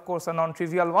homomorphism is of course a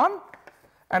non-trivial one,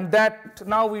 and that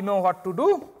now we know what to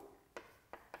do.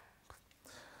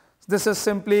 This is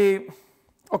simply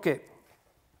okay.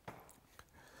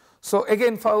 So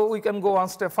again we can go one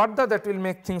step further, that will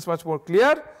make things much more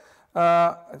clear.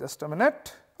 Just a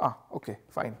minute. Okay,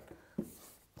 fine.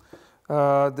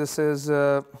 This is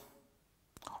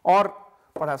or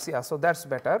perhaps, yeah, so that's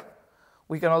better.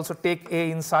 We can also take A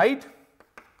inside.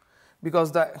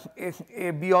 because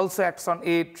the B also acts on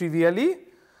A trivially.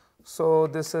 So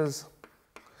this is,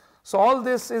 so all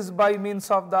this is by means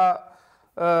of the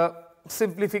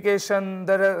simplification.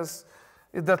 There is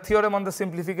the theorem on the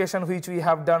simplification which we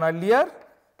have done earlier.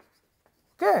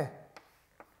 Okay.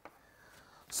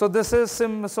 So this is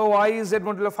so Y is Z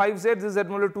modulo 5Z, this is Z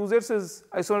modulo 2Z is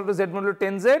isomorphic to Z modulo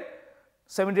 10Z,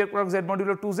 70 o'clock Z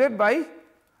modulo 2Z by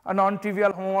a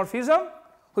non-trivial homomorphism,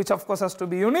 which of course has to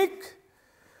be unique.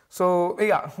 So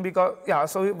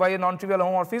so by a non-trivial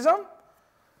homomorphism,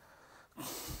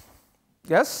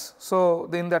 yes. So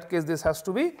in that case, this has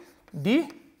to be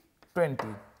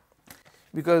D20,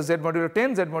 because Z modulo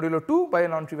 10, Z modulo 2 by a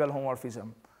non-trivial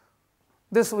homomorphism.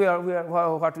 This we are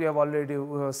what we have already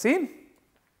seen.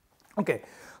 Okay.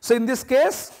 So in this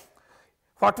case,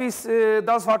 what we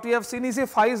what we have seen is if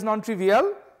phi is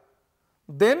non-trivial,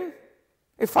 then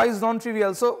if phi is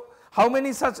non-trivial, so how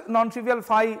many such non-trivial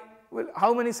phi will,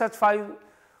 how many such phi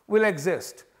will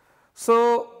exist?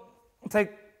 So it's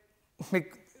like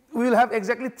we will have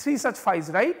exactly 3 such phi's,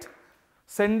 right?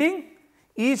 Sending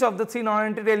each of the 3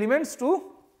 non-identity elements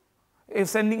to,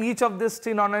 sending each of these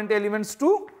 3 non-identity elements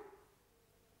to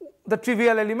the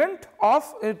trivial element of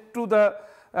to the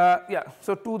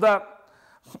so to the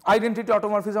identity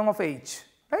automorphism of H,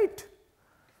 right?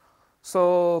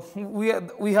 So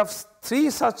we have 3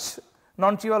 such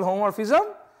non-trivial homomorphism,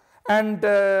 and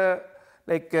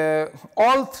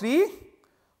all 3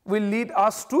 will lead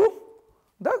us to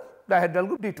the dihedral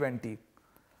group D20.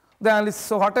 Then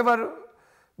so whatever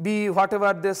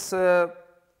this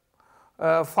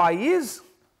phi is,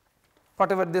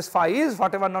 whatever this phi is,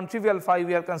 whatever non-trivial phi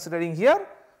we are considering here,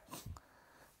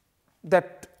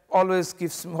 that always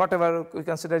gives me, whatever we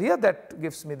consider here, that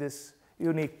gives me this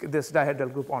unique, this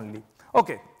dihedral group only.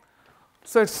 Okay.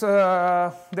 So it's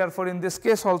therefore in this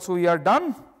case also we are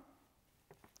done,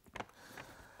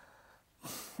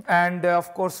 and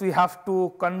of course we have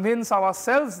to convince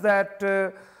ourselves that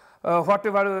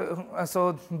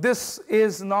so this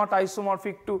is not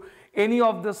isomorphic to any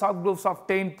of the subgroups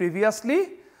obtained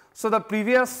previously. So the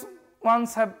previous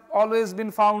ones have always been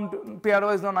found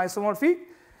pairwise non-isomorphic,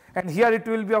 and here it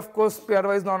will be of course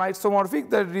pairwise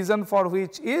non-isomorphic. The reason for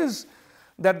which is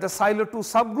that the Silo 2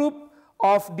 subgroup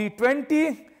of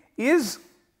D20 is,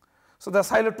 so the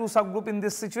Silo 2 subgroup in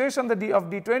this situation, the D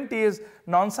of D20 is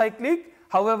non-cyclic.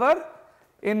 However,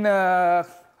 in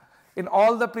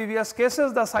all the previous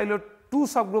cases the Silo 2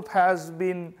 subgroup has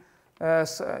been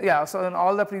so in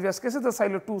all the previous cases the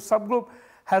Silo 2 subgroup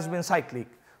has been cyclic.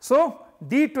 So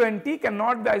D20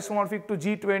 cannot be isomorphic to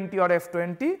G20 or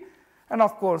F20, and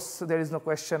of course there is no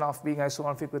question of being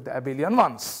isomorphic with the abelian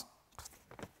ones.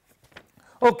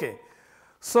 Okay.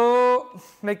 So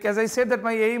like as I said, that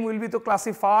my aim will be to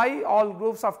classify all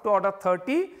groups up to order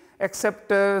 30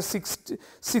 except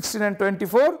 16 and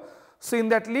 24. So in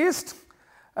that list,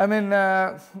 I mean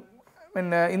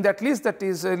in that list, that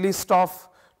is a list of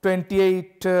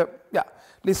 28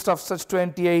 list of such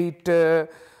 28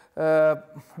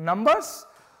 numbers,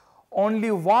 only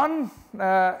one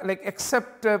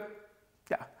except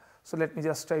so let me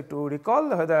just try to recall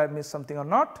whether I missed something or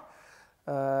not.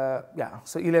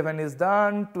 So 11 is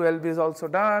done, 12 is also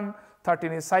done,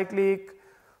 13 is cyclic,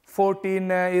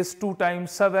 14 is 2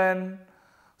 times 7.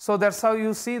 So that's how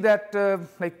you see that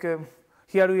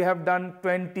here we have done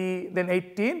 20, then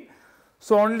 18.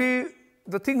 So only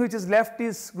the thing which is left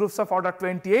is groups of order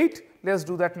 28. Let's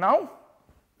do that now.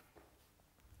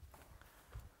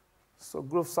 So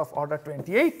groups of order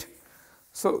 28.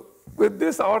 So with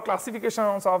this our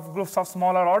classifications of groups of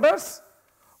smaller orders,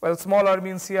 well, smaller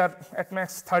means here at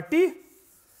max 30,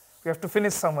 we have to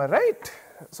finish somewhere, right?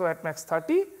 So at max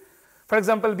 30, for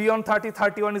example, beyond 30,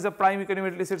 31 is a prime, you can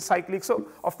immediately say it's cyclic. So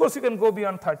of course you can go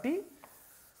beyond 30,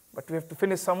 but we have to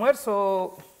finish somewhere.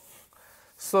 So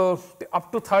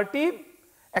up to 30,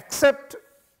 except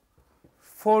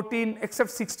 14, except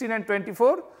 16 and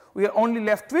 24, we are only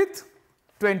left with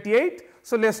 28.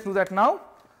 So let's do that now.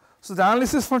 So the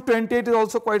analysis for 28 is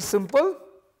also quite simple.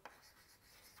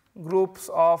 Groups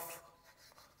of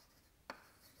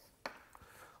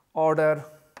order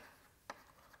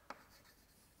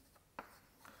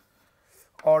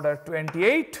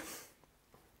 28.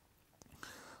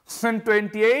 And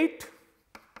 28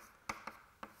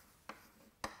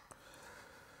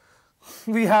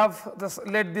 we have this,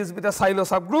 let this be the Silo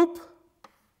subgroup,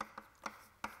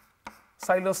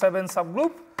 Silo 7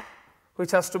 subgroup,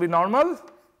 which has to be normal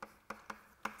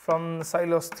from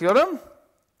Silo's theorem,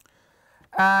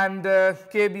 and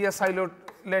K be a Silo,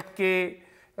 let K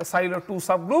a Silo 2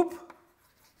 subgroup.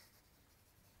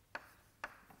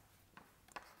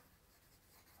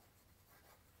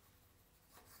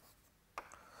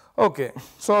 Okay,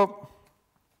 so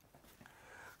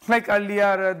like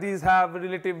earlier these have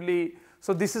relatively,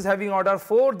 so this is having order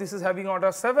 4, this is having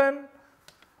order 7.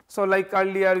 So like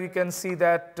earlier we can see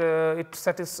that it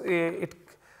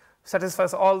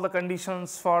satisfies all the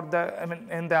conditions for the, I mean,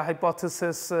 in the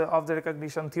hypothesis of the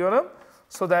recognition theorem,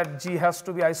 so that G has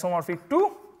to be isomorphic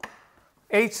to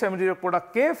H symmetric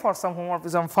product K for some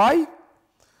homomorphism phi.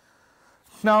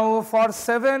 Now for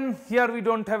 7 here we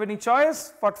do not have any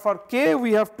choice, but for K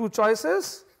we have 2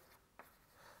 choices.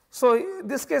 So in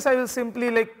this case I will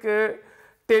simply like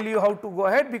tell you how to go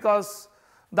ahead, because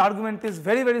the argument is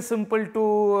very simple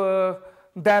to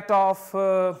that of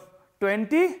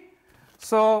 20.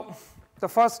 So the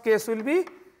first case will be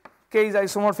K is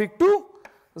isomorphic to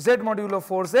Z modulo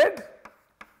 4Z.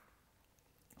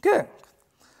 Okay.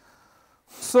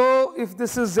 So if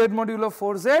this is Z modulo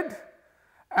 4Z,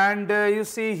 and you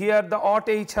see here the odd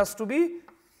H has to be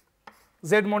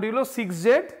Z modulo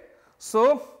 6Z.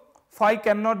 So phi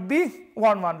cannot be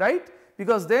 1 1, right,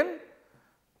 because then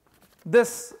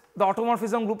this the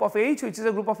automorphism group of H, which is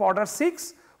a group of order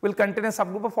 6, will contain a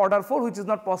subgroup of order 4, which is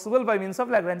not possible by means of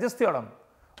Lagrange's theorem.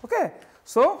 Okay.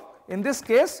 So in this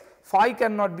case phi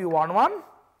cannot be 1 1,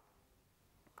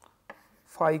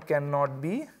 phi cannot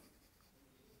be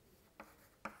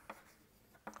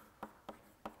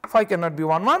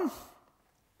 1 1.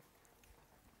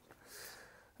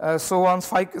 So once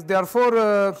phi,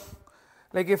 therefore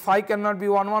like if phi cannot be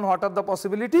 1 1, what are the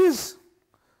possibilities?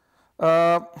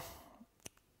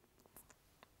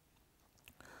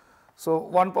 So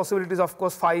one possibility is of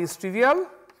course phi is trivial.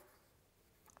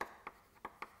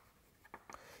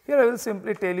 Here I will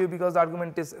simply tell you, because the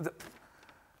argument is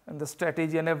and the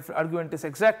strategy and argument is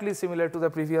exactly similar to the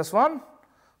previous one.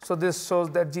 So this shows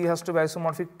that G has to be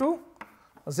isomorphic to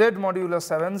Z modulo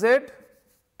 7Z,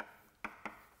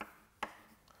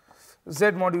 Z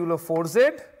modulo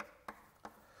 4Z,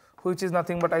 which is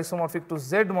nothing but isomorphic to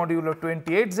Z modulo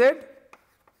 28Z.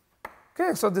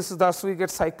 Okay, so this is thus we get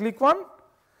cyclic one.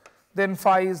 Then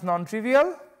phi is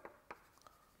non-trivial.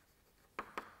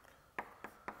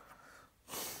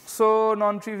 So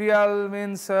non-trivial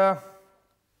means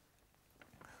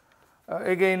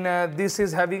again this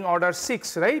is having order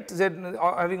 6, right, Z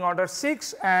having order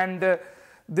 6, and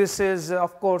this is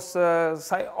of course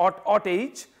odd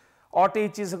H. Odd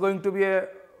H is going to be a,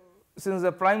 since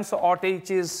the prime, so odd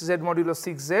H is Z modulo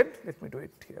 6Z. Let me do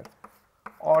it here.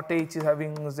 Odd H is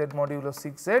having Z modulo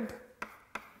 6Z.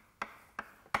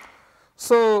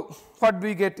 So what do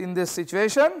we get in this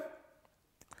situation?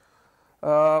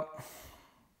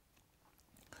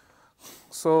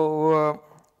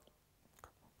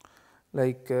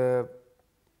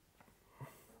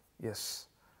 Yes.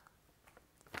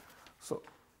 So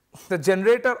the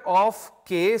generator of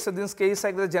K, so this K is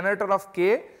like the generator of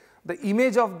K, the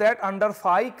image of that under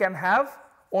phi can have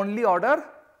only order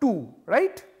 2,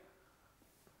 right,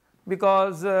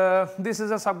 because this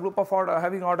is a subgroup of order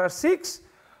having order 6.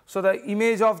 So the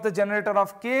image of the generator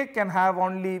of K can have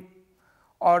only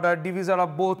order divisor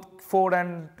of both 4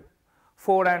 and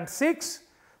 6.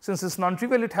 Since it's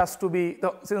non-trivial, it has to be,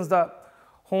 since the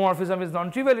homomorphism is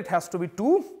non-trivial, it has to be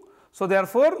 2. So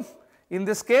therefore in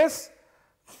this case,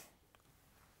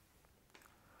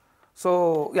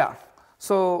 so yeah,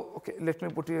 so okay, let me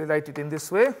write it in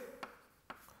this way.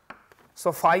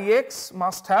 So phi x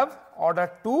must have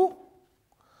order 2.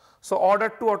 So order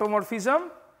 2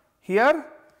 automorphism here,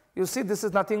 you see this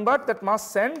is nothing but that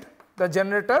must send the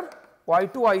generator y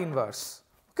to y inverse.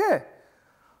 Okay.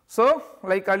 So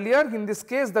like earlier, in this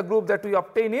case the group that we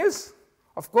obtain is,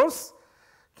 of course,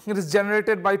 it is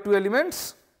generated by 2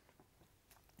 elements.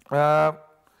 It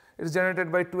is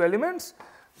generated by 2 elements.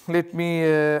 Let me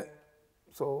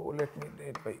so let me do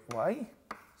it by y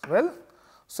as well.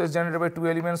 So it's generated by 2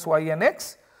 elements y and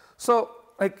x. So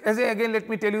like again let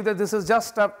me tell you that this is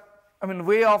just a, I mean,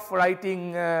 way of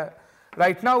writing.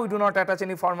 Right now we do not attach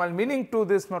any formal meaning to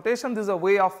this notation. This is a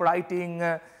way of writing.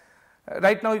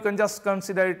 Right now you can just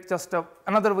consider it just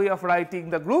another way of writing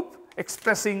the group,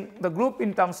 expressing the group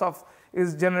in terms of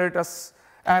its generators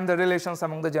and the relations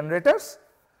among the generators.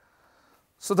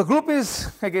 So the group is,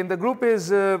 again the group is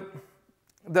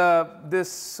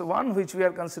this one which we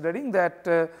are considering, that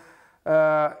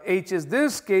H is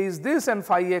this, K is this, and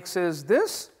phi x is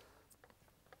this.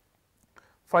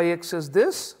 Phi x is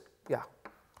this, yeah.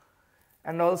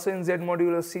 And also in Z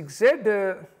modulo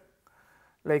 6Z,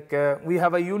 we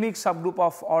have a unique subgroup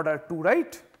of order 2,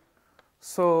 right.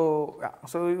 So yeah,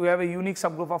 so we have a unique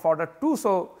subgroup of order 2.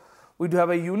 So we do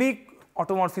have a unique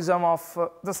automorphism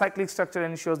of the cyclic structure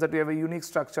ensures that we have a unique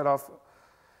structure of,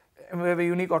 we have a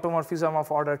unique automorphism of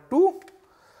order 2,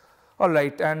 all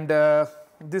right. And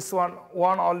this one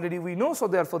already we know, so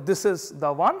therefore this is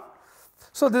the one.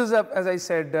 So this is as I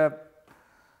said,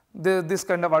 this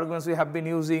kind of arguments we have been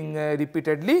using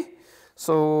repeatedly.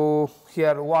 So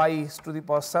here y is to the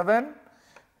power 7,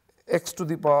 x to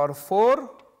the power 4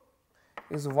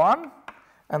 is 1,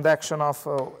 and the action of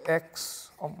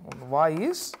x on y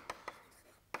is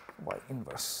y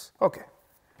inverse. Okay.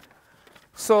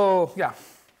 So yeah,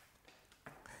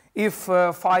 if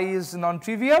phi is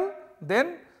non-trivial,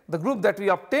 then the group that we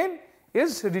obtain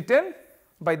is written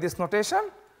by this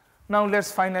notation. Now let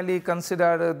us finally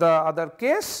consider the other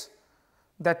case,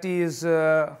 that is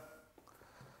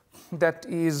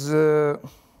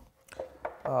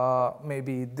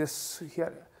maybe this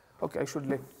here. Okay, I should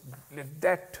let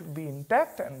that be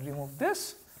intact and remove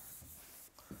this.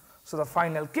 So the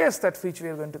final case that which we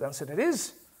are going to consider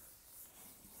is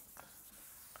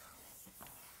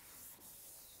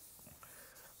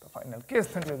the final case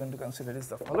that we are going to consider is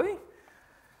the following.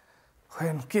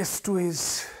 When case 2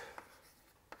 is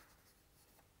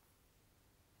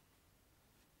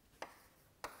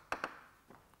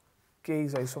K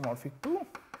is isomorphic to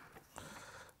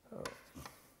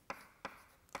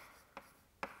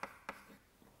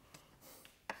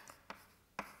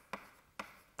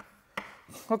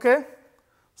okay.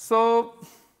 So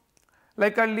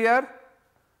like earlier,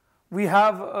 we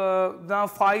have now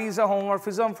phi is a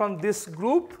homomorphism from this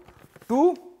group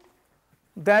to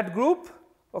that group,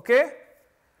 okay,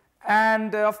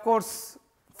 and of course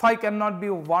phi cannot be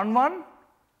 1 1.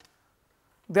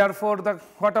 Therefore,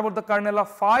 what about the kernel of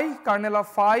phi? Kernel of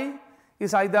phi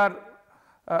is either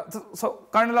so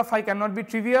kernel of phi cannot be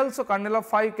trivial. So kernel of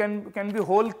phi can be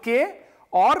whole k,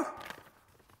 or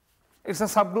it's a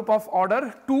subgroup of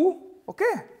order 2.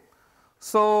 Okay.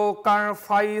 So kernel of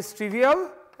phi is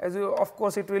trivial, as you, of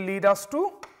course it will lead us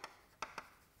to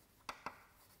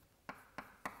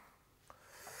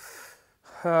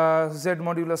z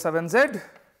modulo 7z.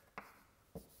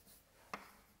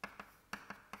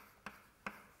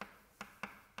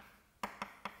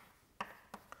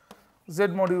 Z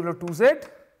modulo 2z,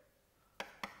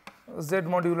 z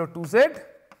modulo 2z,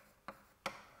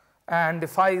 and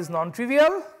phi is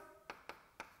non-trivial.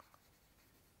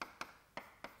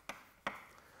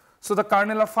 So the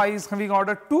kernel of phi is having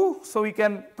order 2, so we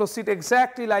can proceed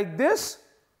exactly like this,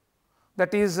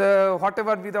 that is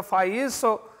whatever be the phi is.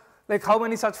 So like how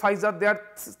many such phi's are there?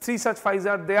 3 such phi's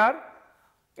are there.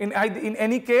 In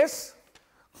any case,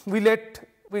 we take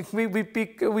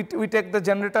the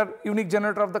generator, unique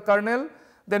generator of the kernel,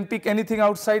 then pick anything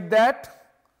outside that,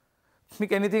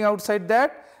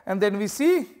 and then we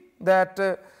see that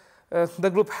the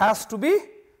group has to be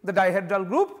the dihedral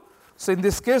group. So in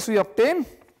this case we obtain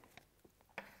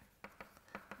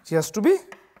it has to be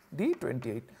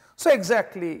D28. So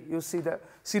exactly, you see the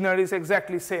scenario is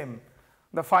exactly same.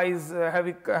 The phi is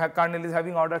kernel is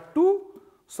having order 2.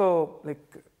 So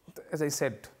like as I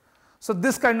said. So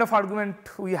this kind of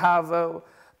argument we have,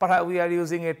 perhaps we are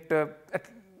using it at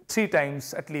 3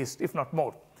 times at least, if not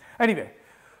more. Anyway,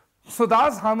 so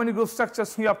thus how many group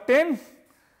structures we obtain?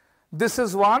 This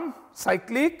is one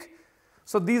cyclic.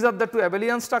 So these are the 2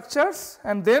 abelian structures,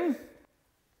 and then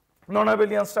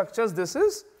non-abelian structures, this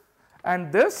is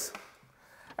and this.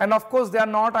 And of course they are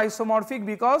not isomorphic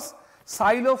because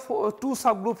silo 2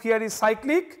 subgroup here is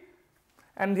cyclic,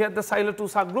 and here the silo 2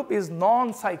 subgroup is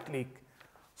non-cyclic.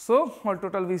 So all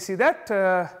total we see that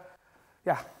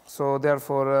yeah, so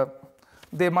therefore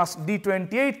they must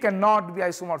D28 cannot be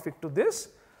isomorphic to this.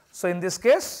 So in this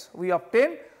case we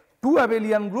obtain 2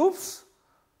 abelian groups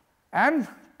and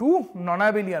 2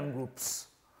 non-abelian groups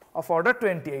of order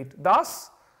 28. Thus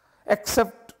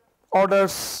except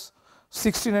orders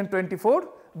 16 and 24,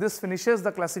 this finishes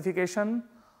the classification,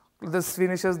 this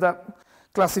finishes the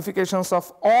classifications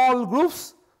of all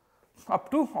groups up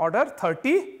to order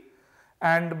 30.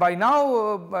 And by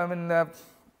now,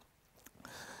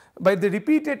 by the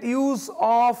repeated use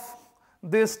of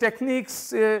these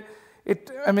techniques, you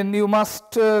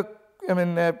must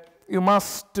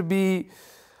be,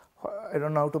 I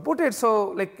don't know how to put it.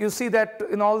 So like you see that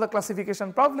in all the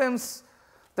classification problems,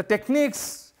 the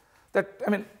techniques that,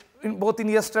 both in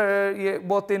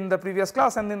the previous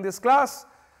class and in this class,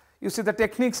 you see the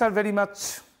techniques are very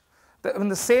much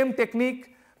the same technique.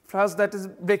 First, that is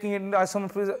breaking it into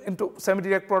isomorphism into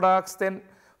semi-direct products, then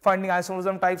finding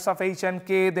isomorphism types of H and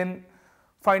K, then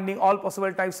finding all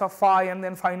possible types of phi, and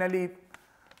then finally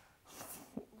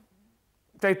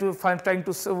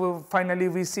finally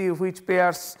we see which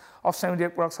pairs of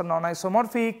semi-direct products are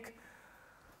non-isomorphic.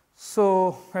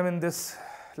 So this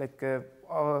like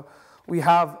we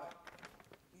have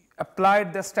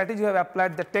applied the strategy, we have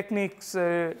applied the techniques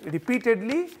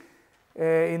repeatedly,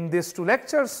 in these 2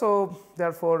 lectures. So,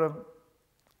 therefore,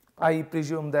 I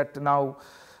presume that now,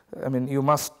 I mean, you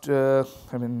must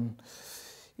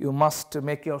you must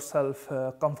make yourself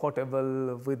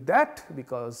comfortable with that,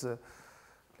 because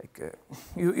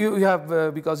you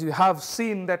have because you have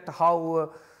seen that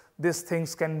how these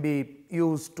things can be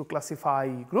used to classify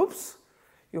groups.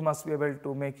 You must be able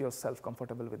to make yourself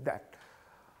comfortable with that.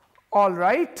 All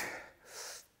right.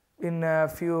 In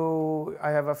I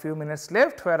have a few minutes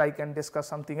left where I can discuss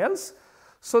something else.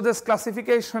 So, this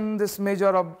classification, this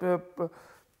major of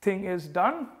thing is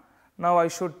done. Now, I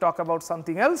should talk about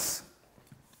something else.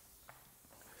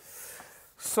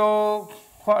 So,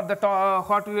 what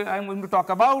I am going to talk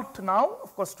about now,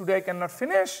 of course, today I cannot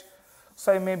finish.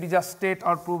 So, I maybe just state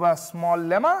or prove a small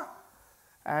lemma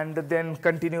and then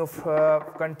continue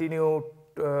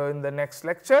in the next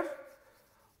lecture.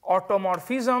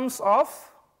 Automorphisms of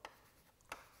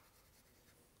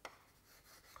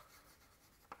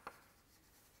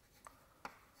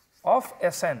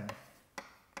Sn.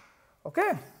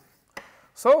 Okay.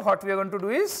 So, what we are going to do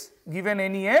is, given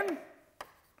any n,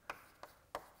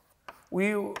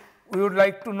 we would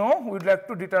like to know, we would like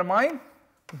to determine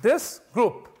this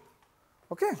group.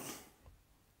 Okay.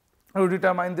 We will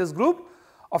determine this group.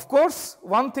 Of course,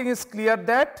 one thing is clear,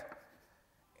 that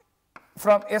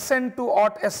from Sn to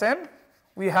odd Sn,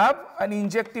 we have an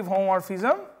injective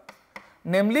homomorphism,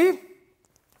 namely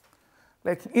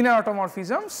like inner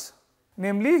automorphisms,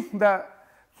 namely the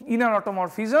inner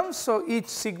automorphisms. So, each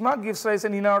sigma gives rise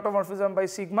an inner automorphism by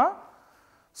sigma.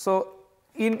 So,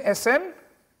 in Sn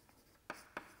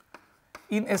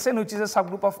which is a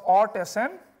subgroup of odd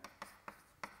Sn,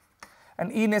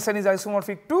 and in Sn is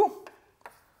isomorphic to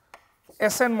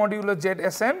Sn modulo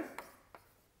Zsn,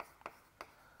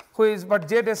 but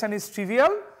Zsn is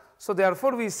trivial. So,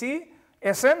 therefore, we see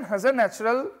Sn has a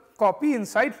natural copy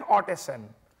inside odd Sn.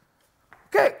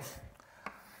 Okay.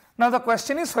 Now, the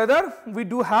question is whether we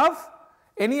do have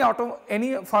any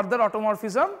further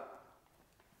automorphism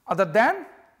other than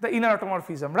the inner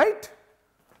automorphism, right.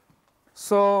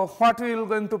 So, what we are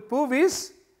going to prove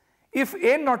is, if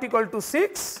n not equal to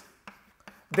 6,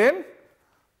 then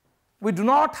we do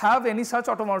not have any such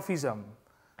automorphism.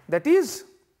 That is,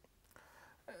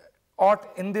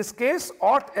 in this case,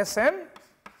 odd Sn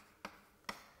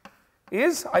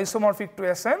is isomorphic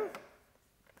to Sn,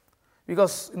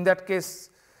 because in that case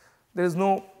there is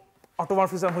no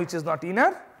automorphism which is not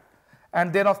inner.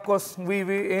 And then, of course,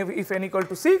 if n equal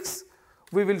to 6,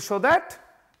 we will show that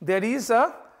there is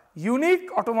a unique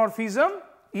automorphism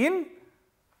in,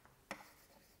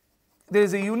 there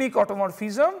is a unique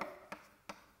automorphism,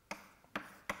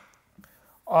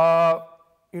 yeah.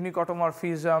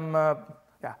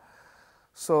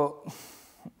 So,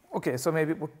 okay, so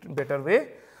maybe put in better way.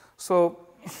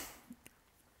 So,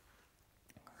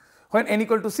 when n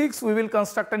equal to 6, we will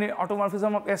construct an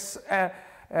automorphism of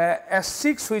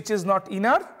S6 which is not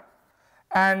inner,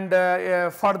 and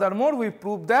furthermore we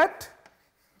prove that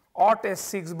odd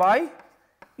S6 by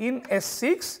in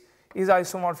S6 is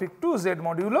isomorphic to Z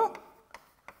modulo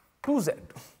 2Z.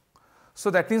 So,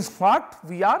 that means what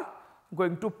we are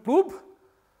going to prove,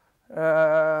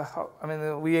 I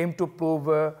mean we aim to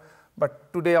prove,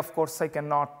 but today of course I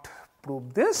cannot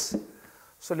prove this.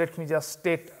 So, let me just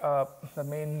state the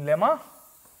main lemma,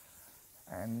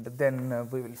 and then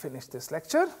we will finish this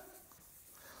lecture.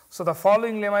 So, the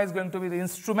following lemma is going to be the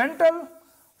instrumental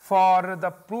for the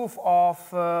proof of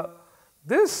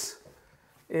this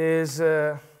is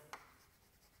of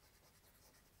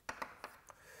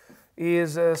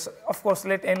course,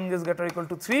 let n is greater or equal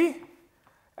to 3,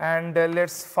 and let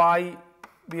us phi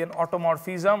be an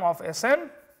automorphism of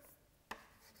Sn.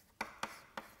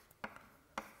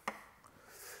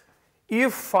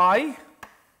 If phi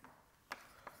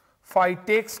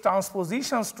takes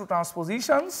transpositions to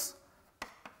transpositions,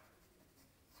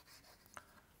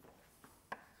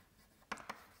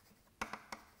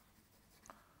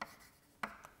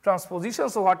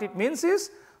 so what it means is,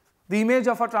 the image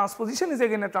of a transposition is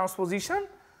again a transposition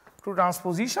to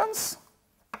transpositions,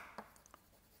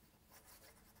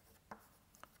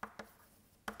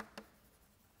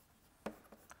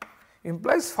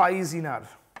 implies phi is inner.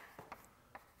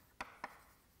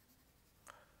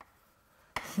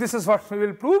 This is what we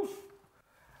will prove,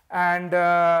 and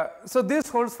so this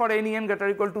holds for any n greater or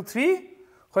equal to 3.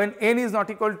 When n is not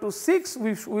equal to 6,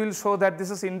 we will show that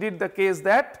this is indeed the case,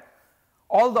 that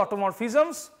all the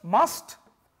automorphisms must,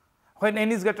 when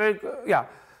n is greater, yeah.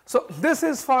 So, this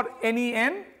is for any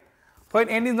n. When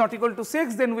n is not equal to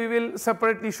 6, then we will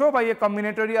separately show by a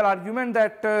combinatorial argument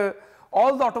that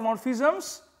all the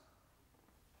automorphisms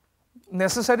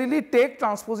necessarily take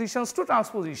transpositions to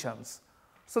transpositions.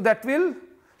 So that will,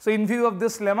 so in view of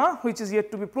this lemma, which is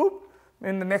yet to be proved,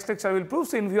 in the next lecture I will prove,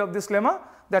 so in view of this lemma,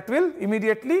 that will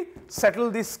immediately settle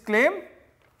this claim.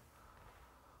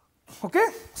 Okay.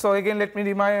 So again let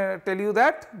me tell you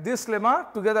that this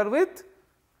lemma together with,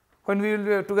 when we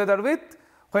will together with,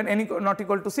 when n not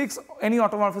equal to 6, any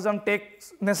automorphism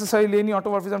takes, necessarily any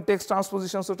automorphism takes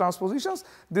transpositions to transpositions,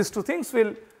 these two things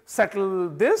will settle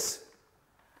this,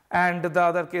 and the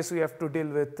other case we have to deal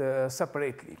with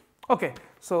separately. Okay.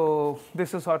 So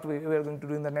this is what we are going to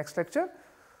do in the next lecture.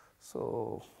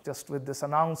 So just with this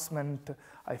announcement,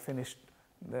 I finished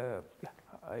the, yeah,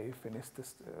 I finished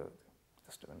this,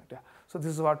 just a minute, yeah. So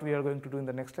this is what we are going to do in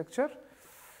the next lecture.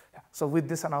 Yeah. So with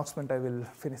this announcement, I will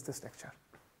finish this lecture.